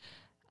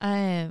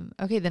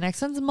 Okay, the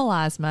next one's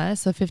melasma.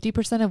 So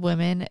 50% of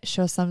women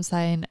show some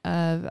sign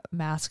of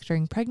mask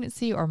during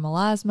pregnancy or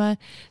melasma.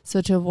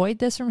 So to avoid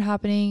this from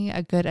happening,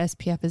 a good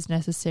SPF is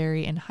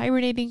necessary and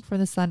hibernating from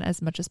the sun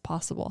as much as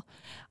possible.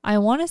 I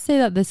want to say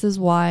that this is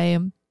why,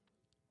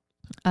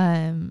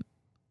 okay,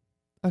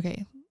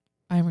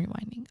 I'm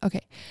rewinding.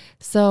 Okay.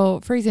 So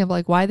for example,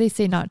 like why they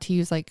say not to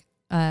use like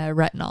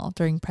retinol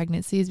during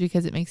pregnancies,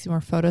 because it makes you more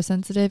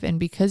photosensitive, and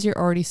because you're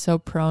already so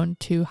prone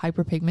to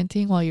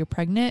hyperpigmenting while you're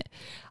pregnant,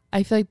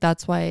 I feel like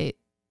that's why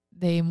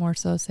they more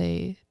so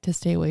say to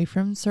stay away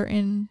from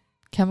certain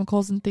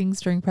chemicals and things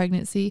during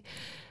pregnancy,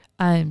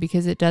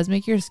 because it does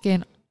make your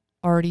skin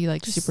already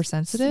like super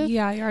sensitive.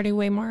 Yeah, you're already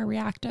way more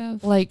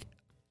reactive. Like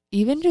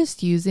even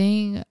just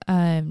using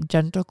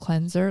gentle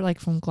cleanser like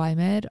from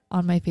Glymed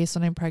on my face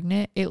when I'm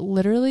pregnant, it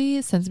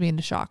literally sends me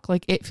into shock.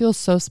 Like it feels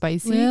so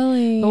spicy.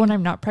 Really? But when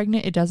I'm not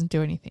pregnant, it doesn't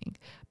do anything.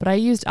 But I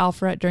used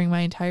Alpharet during my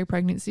entire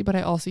pregnancy, but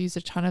I also used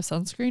a ton of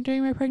sunscreen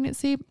during my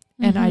pregnancy,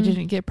 and I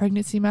didn't get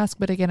pregnancy mask.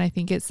 But again, I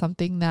think it's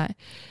something that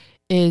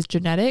is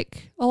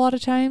genetic a lot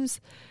of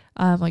times.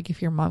 Like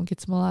if your mom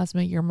gets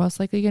melasma, you're most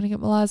likely going to get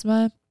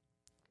melasma.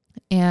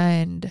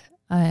 And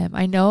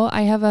I know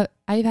I've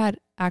had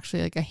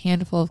actually like a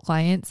handful of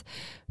clients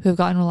who have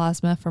gotten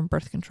melasma from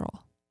birth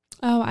control.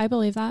 Oh, I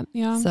believe that.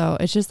 Yeah. So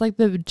it's just like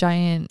the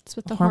giant It's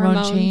with the hormone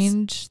hormones.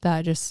 change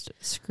that just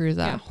screws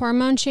Yeah, up.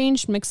 hormone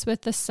change mixed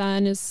with the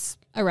sun is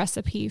a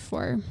recipe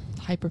for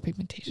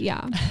Hyperpigmentation.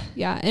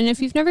 yeah. And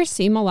if you've never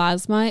seen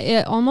melasma,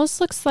 it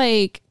almost looks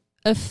like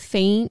a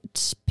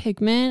faint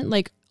pigment,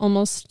 like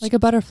almost Like a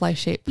butterfly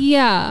shape.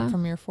 yeah,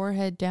 From your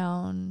forehead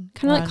down.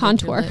 kind of like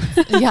around your contour.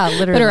 lips. Yeah,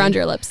 literally. But around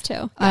your lips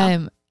too.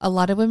 Yeah. A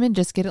lot of women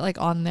just get it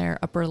like on their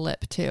upper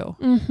lip too.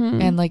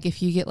 Mm-hmm. And like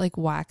if you get like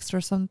waxed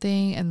or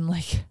something and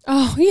like,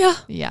 Oh yeah,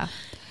 yeah,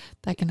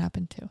 that can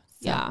happen too.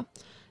 So.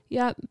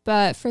 yeah.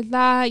 But for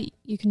that,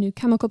 you can do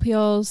chemical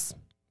peels,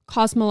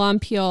 Cosmelan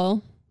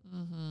peel.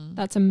 Mm-hmm.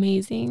 That's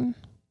amazing.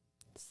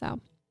 So,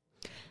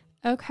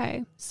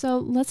 okay. So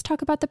let's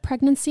talk about the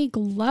pregnancy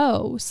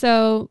glow.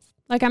 So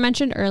like I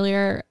mentioned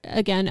earlier,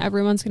 again,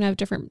 everyone's going to have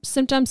different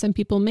symptoms. Some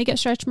people may get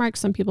stretch marks.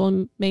 Some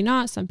people may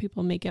not. Some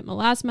people may get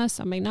melasma.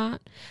 Some may not.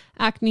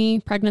 Acne,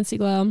 pregnancy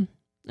glow,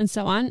 and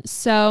so on.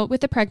 So with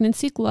the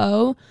pregnancy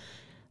glow,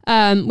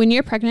 when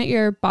you're pregnant,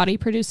 your body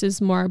produces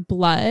more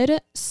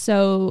blood.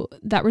 So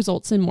that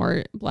results in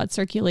more blood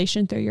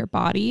circulation through your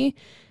body.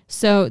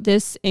 So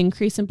this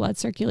increase in blood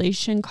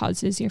circulation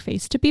causes your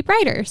face to be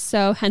brighter.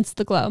 So hence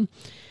the glow.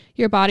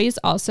 Your body is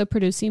also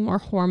producing more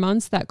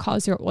hormones that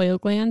cause your oil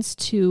glands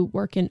to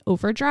work in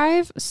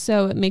overdrive.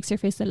 So it makes your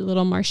face a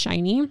little more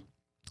shiny.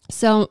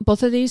 So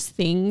both of these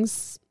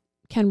things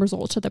can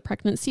result to the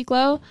pregnancy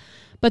glow,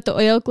 but the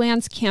oil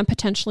glands can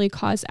potentially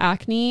cause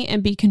acne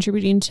and be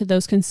contributing to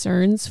those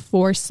concerns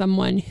for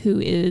someone who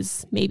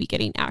is maybe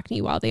getting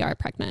acne while they are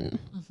pregnant.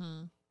 Mm-hmm.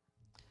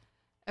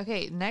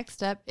 Okay,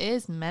 next up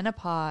is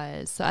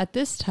menopause. So at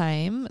this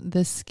time,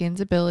 the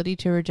skin's ability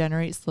to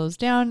regenerate slows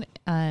down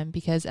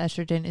because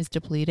estrogen is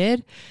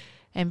depleted.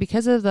 And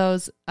because of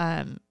those,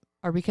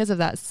 because of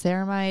that,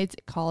 ceramides,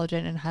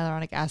 collagen, and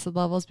hyaluronic acid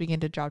levels begin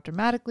to drop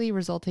dramatically,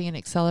 resulting in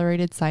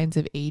accelerated signs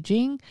of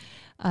aging.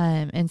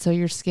 And so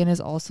your skin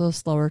is also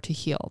slower to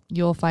heal.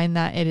 You'll find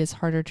that it is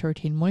harder to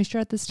retain moisture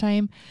at this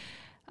time.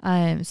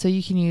 So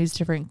you can use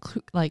different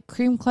like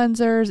cream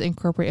cleansers,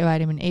 incorporate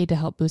vitamin A to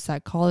help boost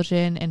that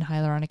collagen and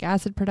hyaluronic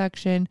acid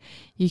production.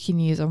 You can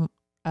use a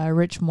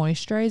rich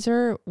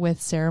moisturizer with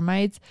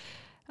ceramides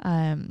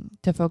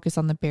to focus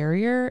on the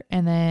barrier.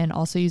 And then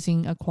also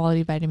using a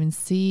quality vitamin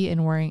C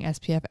and wearing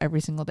SPF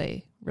every single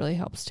day really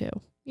helps too.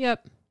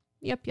 Yep.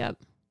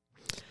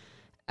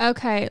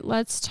 Okay,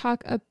 let's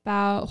talk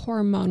about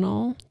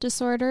hormonal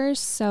disorders.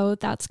 So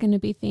that's going to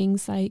be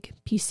things like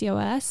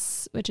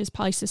PCOS, which is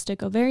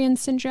polycystic ovarian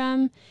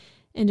syndrome,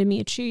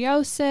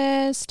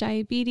 endometriosis,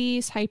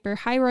 diabetes, hyper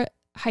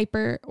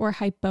or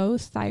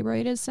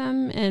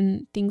hypothyroidism,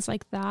 and things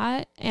like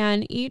that.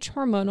 And each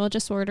hormonal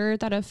disorder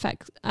that has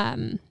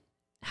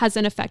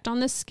an effect on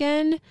the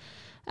skin,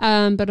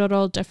 but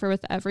it'll differ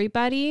with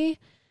everybody.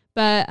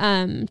 But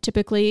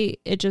typically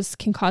it just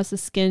can cause the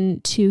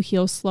skin to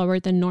heal slower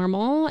than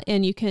normal.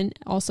 And you can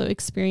also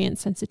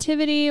experience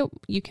sensitivity.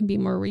 You can be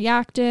more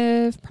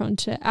reactive, prone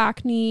to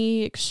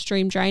acne,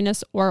 extreme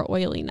dryness, or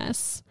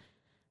oiliness.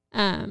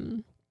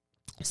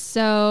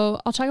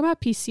 So I'll talk about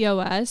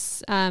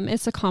PCOS.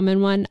 It's a common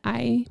one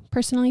I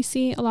personally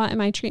see a lot in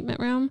my treatment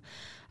room.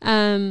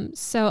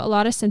 So a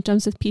lot of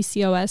symptoms with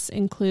PCOS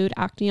include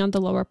acne on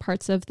the lower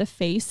parts of the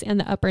face and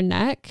the upper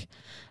neck,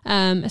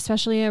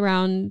 especially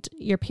around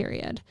your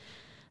period.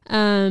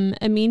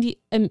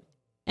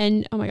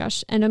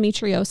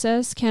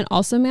 Endometriosis can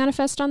also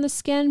manifest on the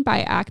skin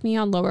by acne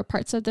on lower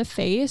parts of the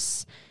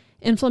face.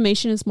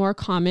 Inflammation is more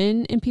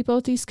common in people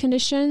with these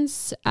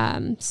conditions.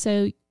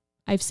 So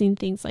I've seen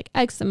things like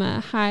eczema,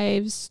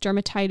 hives,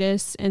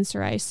 dermatitis, and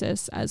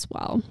psoriasis as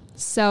well.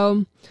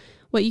 So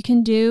what you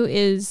can do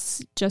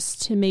is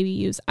just to maybe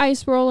use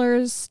ice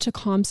rollers to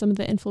calm some of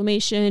the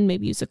inflammation,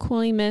 maybe use a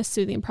cooling mist,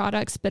 soothing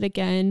products. But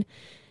again,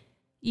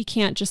 you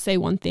can't just say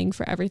one thing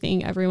for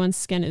everything. Everyone's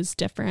skin is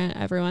different.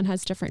 Everyone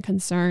has different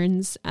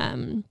concerns.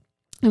 And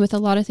with a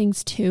lot of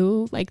things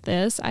too, like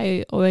this,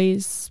 I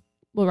always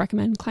will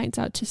recommend clients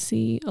out to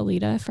see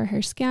Alita for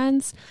hair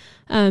scans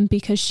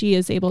because she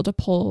is able to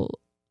pull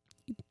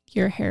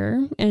your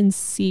hair and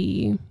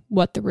see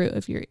what the root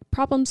of your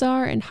problems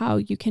are and how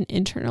you can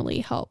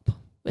internally help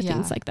with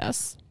things like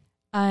this.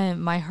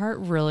 My heart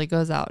really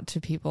goes out to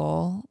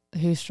people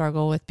who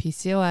struggle with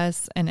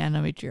PCOS and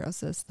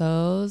endometriosis.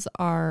 Those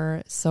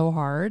are so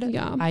hard.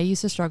 Yeah. I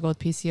used to struggle with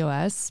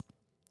PCOS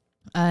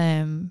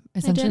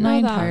essentially my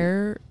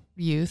entire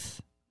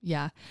youth.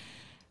 Yeah.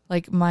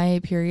 Like my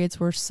periods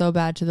were so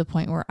bad to the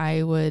point where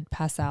I would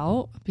pass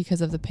out because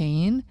of the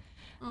pain.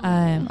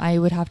 I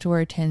would have to wear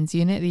a TENS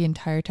unit the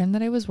entire time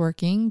that I was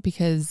working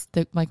because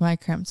my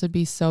cramps would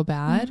be so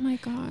bad. Oh my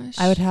gosh.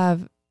 I would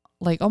have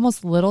like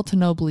almost little to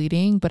no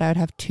bleeding, but I would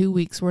have 2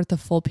 weeks worth of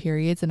full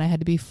periods and I had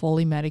to be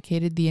fully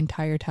medicated the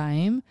entire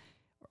time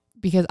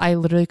because I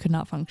literally could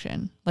not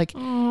function. Like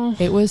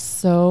it was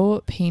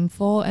so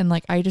painful. And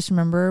like, I just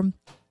remember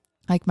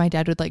like my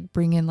dad would like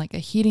bring in like a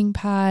heating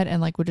pad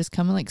and like would just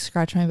come and like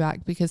scratch my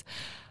back because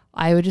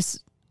I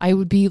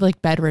would be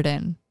like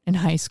bedridden in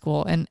high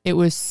school and it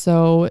was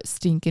so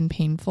stinking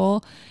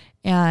painful.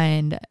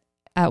 And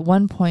at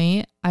one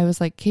point I was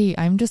like, Kate,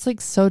 I'm just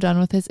like so done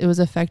with this. It was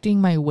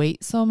affecting my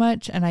weight so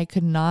much and I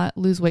could not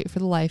lose weight for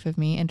the life of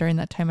me. And during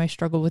that time I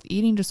struggled with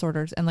eating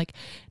disorders and like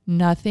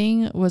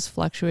nothing was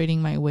fluctuating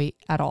my weight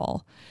at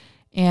all.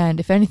 And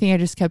if anything, I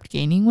just kept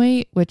gaining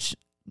weight, which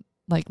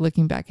like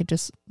looking back, it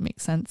just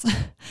makes sense.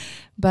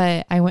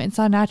 But I went and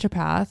saw a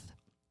naturopath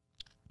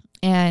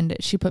and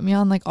she put me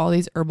on like all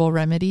these herbal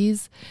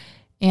remedies.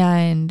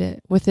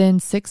 And within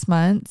 6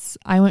 months,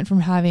 I went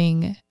from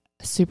having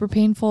a super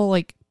painful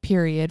like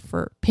period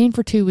for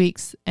 2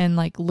 weeks and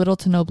like little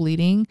to no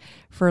bleeding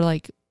for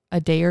like a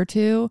day or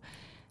two,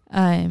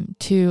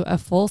 to a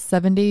full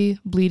 7-day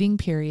bleeding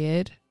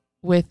period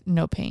with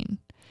no pain.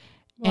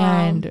 Wow.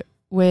 And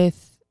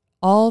with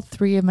all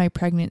 3 of my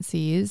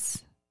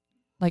pregnancies,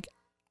 like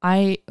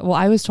I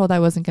was told I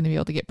wasn't going to be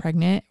able to get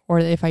pregnant, or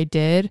if I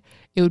did,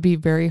 it would be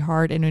very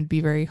hard and it would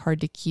be very hard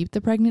to keep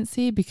the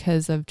pregnancy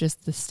because of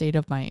just the state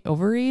of my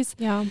ovaries.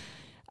 Yeah.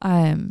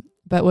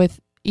 But with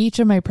each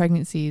of my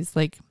pregnancies,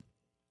 like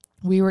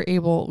we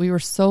were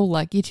so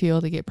lucky to be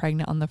able to get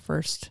pregnant on the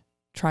first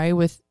try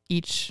with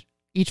each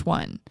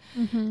one.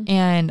 Mm-hmm.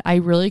 And I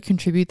really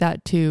contribute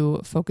that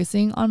to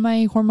focusing on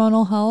my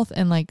hormonal health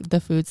and like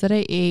the foods that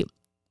I ate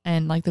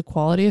and like the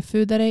quality of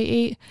food that I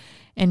ate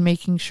and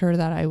making sure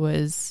that I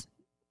was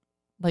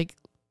like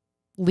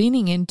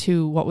leaning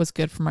into what was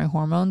good for my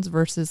hormones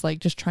versus like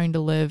just trying to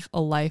live a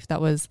life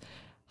that was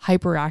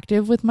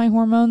hyperactive with my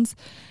hormones.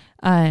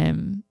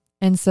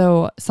 And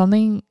so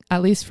something,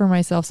 at least for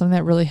myself, something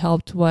that really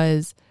helped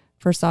was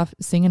first off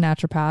seeing a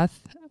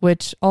naturopath,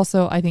 which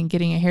also I think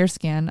getting a hair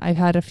scan. I've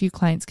had a few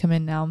clients come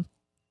in now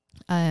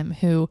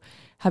who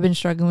have been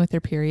struggling with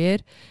their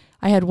period.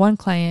 I had one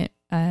client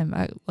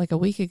like a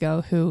week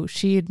ago who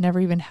she had never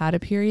even had a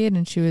period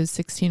and she was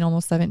 16,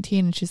 almost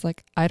 17. And she's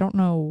like, I don't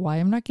know why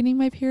I'm not getting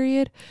my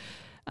period.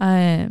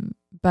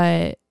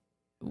 But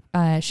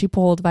she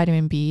pulled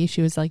vitamin B.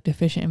 She was like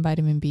deficient in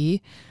vitamin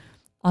B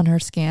on her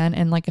scan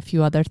and like a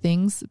few other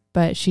things,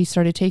 but she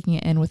started taking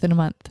it and within a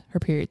month her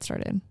period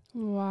started.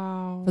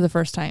 Wow. For the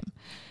first time.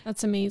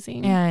 That's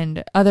amazing.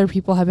 And other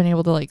people have been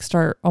able to like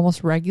start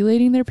almost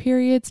regulating their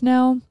periods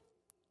now.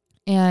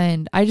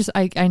 And I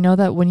know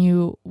that when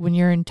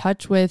you're in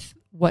touch with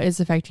what is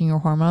affecting your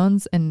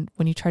hormones and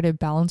when you try to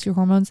balance your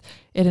hormones,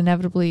 it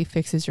inevitably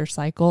fixes your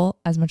cycle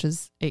as much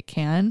as it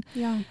can.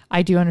 Yeah.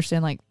 I do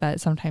understand like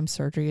that sometimes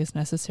surgery is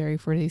necessary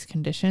for these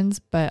conditions,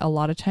 but a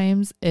lot of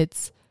times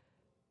it's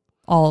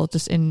all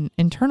just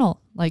internal,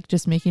 like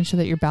just making sure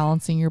that you're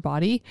balancing your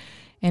body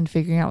and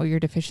figuring out what your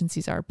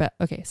deficiencies are. But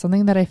okay,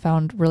 something that I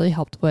found really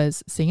helped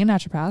was seeing a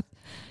naturopath,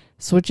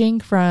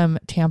 switching from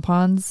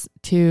tampons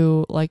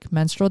to like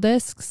menstrual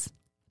discs.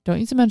 Don't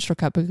use a menstrual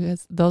cup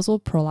because those will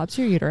prolapse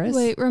your uterus.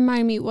 Wait,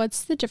 remind me,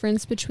 what's the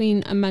difference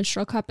between a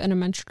menstrual cup and a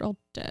menstrual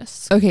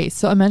disc? Okay,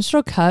 so a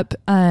menstrual cup,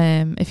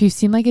 if you've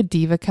seen like a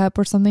Diva cup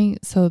or something,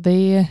 so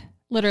they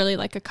literally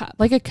like a cup.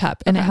 Like a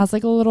cup. And it has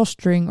like a little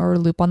string or a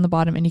loop on the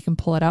bottom and you can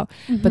pull it out.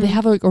 Mm-hmm. But they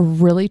have like a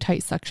really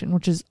tight suction,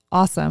 which is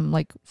awesome,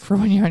 like for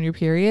when you're on your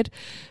period.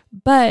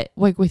 But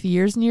like with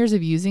years and years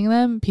of using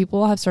them,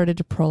 people have started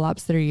to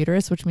prolapse their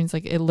uterus, which means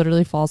like it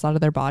literally falls out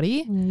of their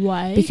body.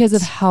 What? Because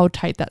of how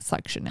tight that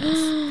suction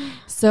is.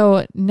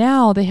 So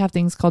now they have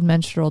things called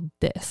menstrual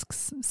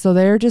discs. So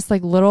they're just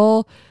like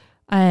little,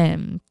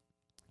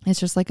 it's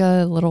just like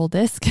a little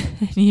disc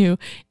and you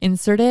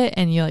insert it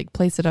and you like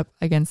place it up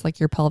against like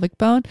your pelvic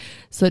bone.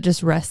 So it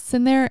just rests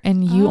in there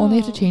and you only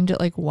have to change it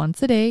like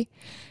once a day.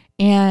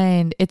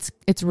 And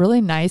it's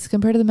really nice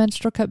compared to the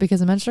menstrual cup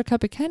because the menstrual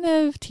cup, it kind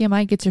of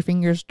TMI gets your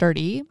fingers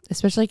dirty,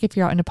 especially like if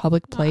you're out in a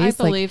public place.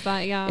 I believe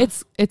that. Yeah.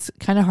 It's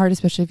kind of hard,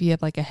 especially if you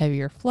have like a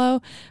heavier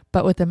flow,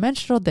 but with the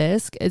menstrual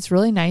disc, it's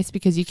really nice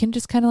because you can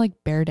just kind of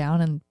like bear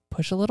down and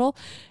push a little.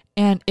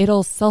 And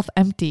it'll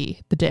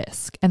self-empty the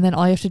disc. And then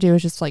all you have to do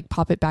is just like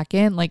pop it back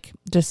in, like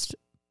just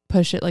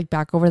push it like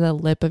back over the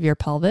lip of your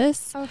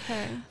pelvis.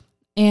 Okay.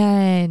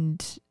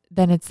 And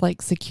then it's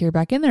like secure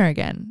back in there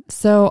again.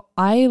 So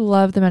I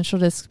love the menstrual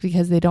discs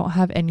because they don't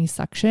have any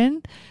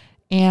suction.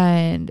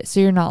 And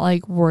so you're not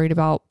like worried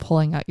about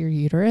pulling out your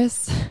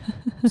uterus.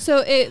 So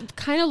it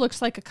kind of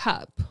looks like a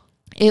cup.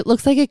 It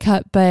looks like a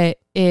cup, but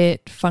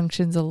it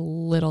functions a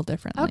little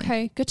differently.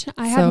 Okay, good.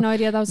 I had no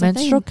idea that was a thing.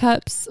 Menstrual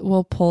cups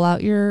will pull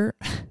out your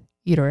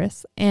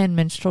uterus, and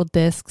menstrual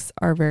discs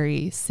are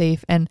very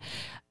safe. And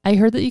I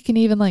heard that you can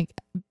even like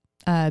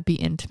be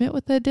intimate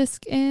with a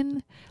disc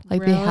in.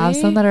 Like really? They have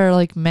some that are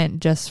like meant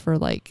just for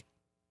like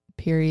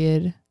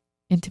period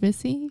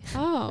intimacy.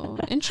 Oh,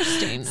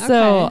 interesting.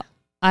 So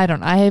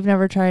I have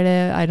never tried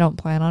it. I don't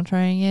plan on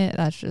trying it.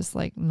 That's just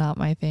like not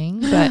my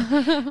thing.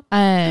 But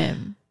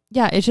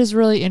yeah, it's just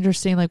really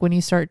interesting. Like when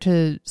you start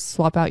to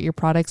swap out your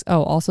products.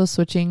 Oh, also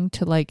switching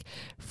to like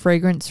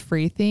fragrance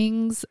free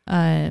things,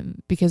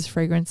 because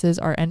fragrances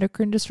are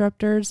endocrine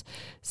disruptors.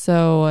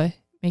 So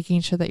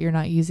making sure that you're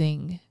not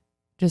using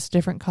just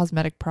different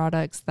cosmetic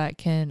products that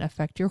can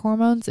affect your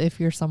hormones if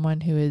you're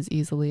someone who is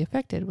easily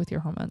affected with your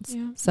hormones.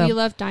 Yeah. So we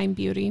love Dime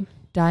Beauty.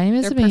 Dime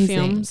is Their amazing.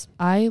 perfumes.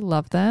 I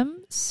love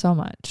them so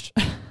much.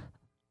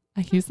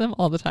 I use them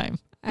all the time.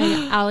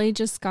 Allie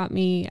just got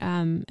me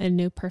a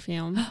new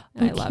perfume.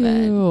 And I love cute.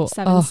 it.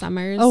 Seven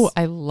Summers. Oh,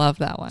 I love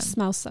that one.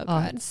 Smells so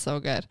Oh, good. it's so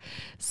good.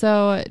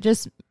 So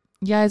just,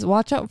 guys,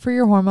 watch out for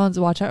your hormones.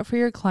 Watch out for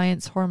your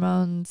clients'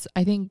 hormones.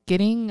 I think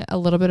getting a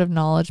little bit of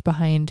knowledge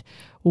behind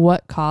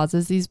what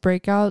causes these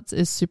breakouts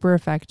is super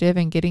effective,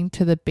 and getting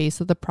to the base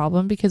of the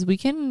problem, because we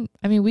can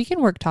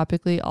work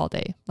topically all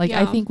day. Like,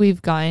 I think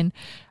we've gotten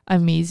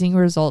amazing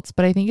results,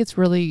 but I think it's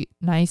really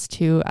nice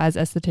too, as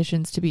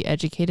estheticians, to be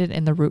educated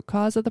in the root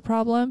cause of the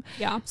problem.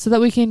 Yeah. So that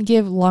we can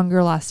give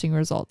longer lasting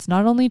results,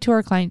 not only to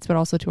our clients, but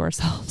also to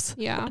ourselves.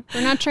 Yeah.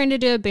 We're not trying to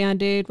do a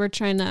Band-Aid. We're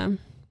trying to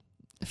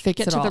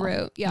Get to all. the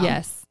root. Yeah.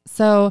 Yes.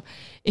 So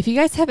if you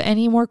guys have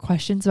any more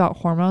questions about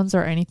hormones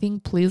or anything,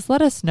 please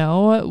let us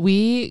know.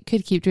 We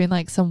could keep doing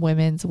like some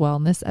women's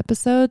wellness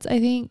episodes, I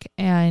think,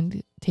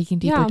 and taking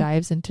deeper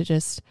dives into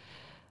just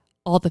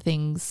all the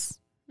things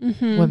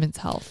women's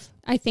health.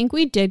 I think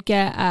we did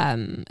get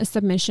a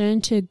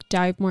submission to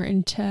dive more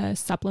into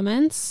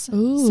supplements.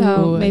 Ooh,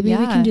 so maybe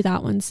we can do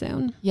that one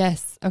soon.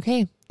 Yes.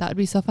 Okay. That would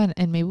be so fun.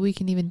 And maybe we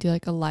can even do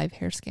like a live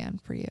hair scan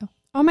for you.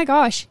 Oh my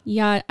gosh.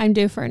 Yeah, I'm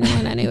due for a new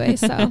one anyway,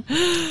 so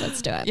let's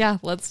do it. Yeah,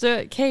 let's do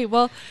it. Okay,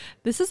 well,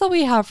 this is all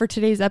we have for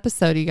today's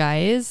episode, you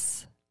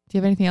guys. Do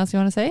you have anything else you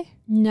want to say?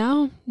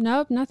 Nope,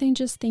 nothing.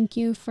 Just thank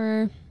you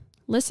for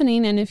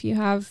listening. And if you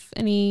have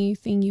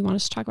anything you want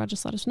us to talk about,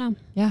 just let us know.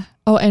 Yeah.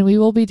 Oh, and we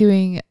will be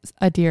doing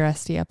a Dear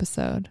Esty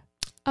episode.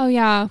 Oh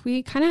yeah,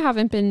 we kind of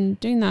haven't been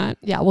doing that.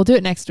 Yeah, we'll do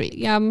it next week.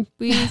 Yeah,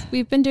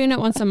 we've been doing it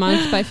once a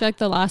month, but I feel like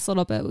the last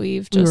little bit we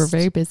were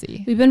very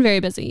busy. We've been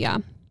very busy, yeah.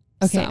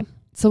 Okay.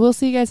 So we'll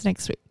see you guys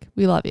next week.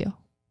 We love you.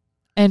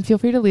 And feel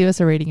free to leave us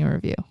a rating and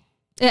review.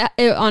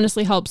 It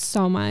honestly helps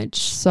so much.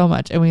 So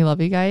much. And we love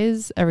you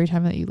guys every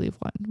time that you leave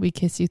one. We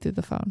kiss you through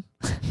the phone.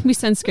 We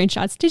send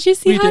screenshots. Did you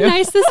see how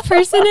nice this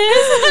person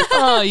is?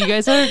 Oh, you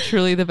guys are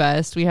truly the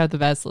best. We have the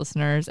best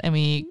listeners, and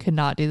we could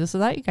not do this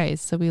without you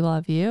guys. So we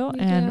love you,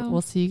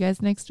 we'll see you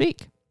guys next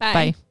week.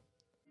 Bye.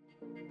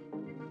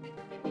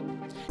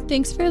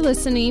 Thanks for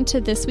listening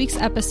to this week's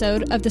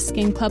episode of the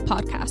Skin Club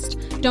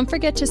podcast. Don't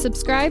forget to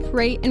subscribe,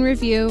 rate, and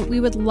review. We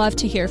would love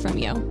to hear from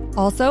you.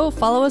 Also,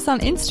 follow us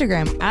on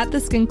Instagram at the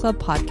Skin Club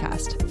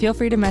Podcast. Feel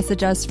free to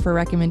message us for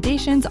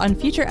recommendations on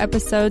future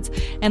episodes,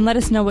 and let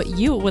us know what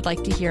you would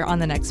like to hear on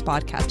the next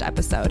podcast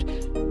episode.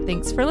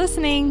 Thanks for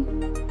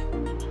listening.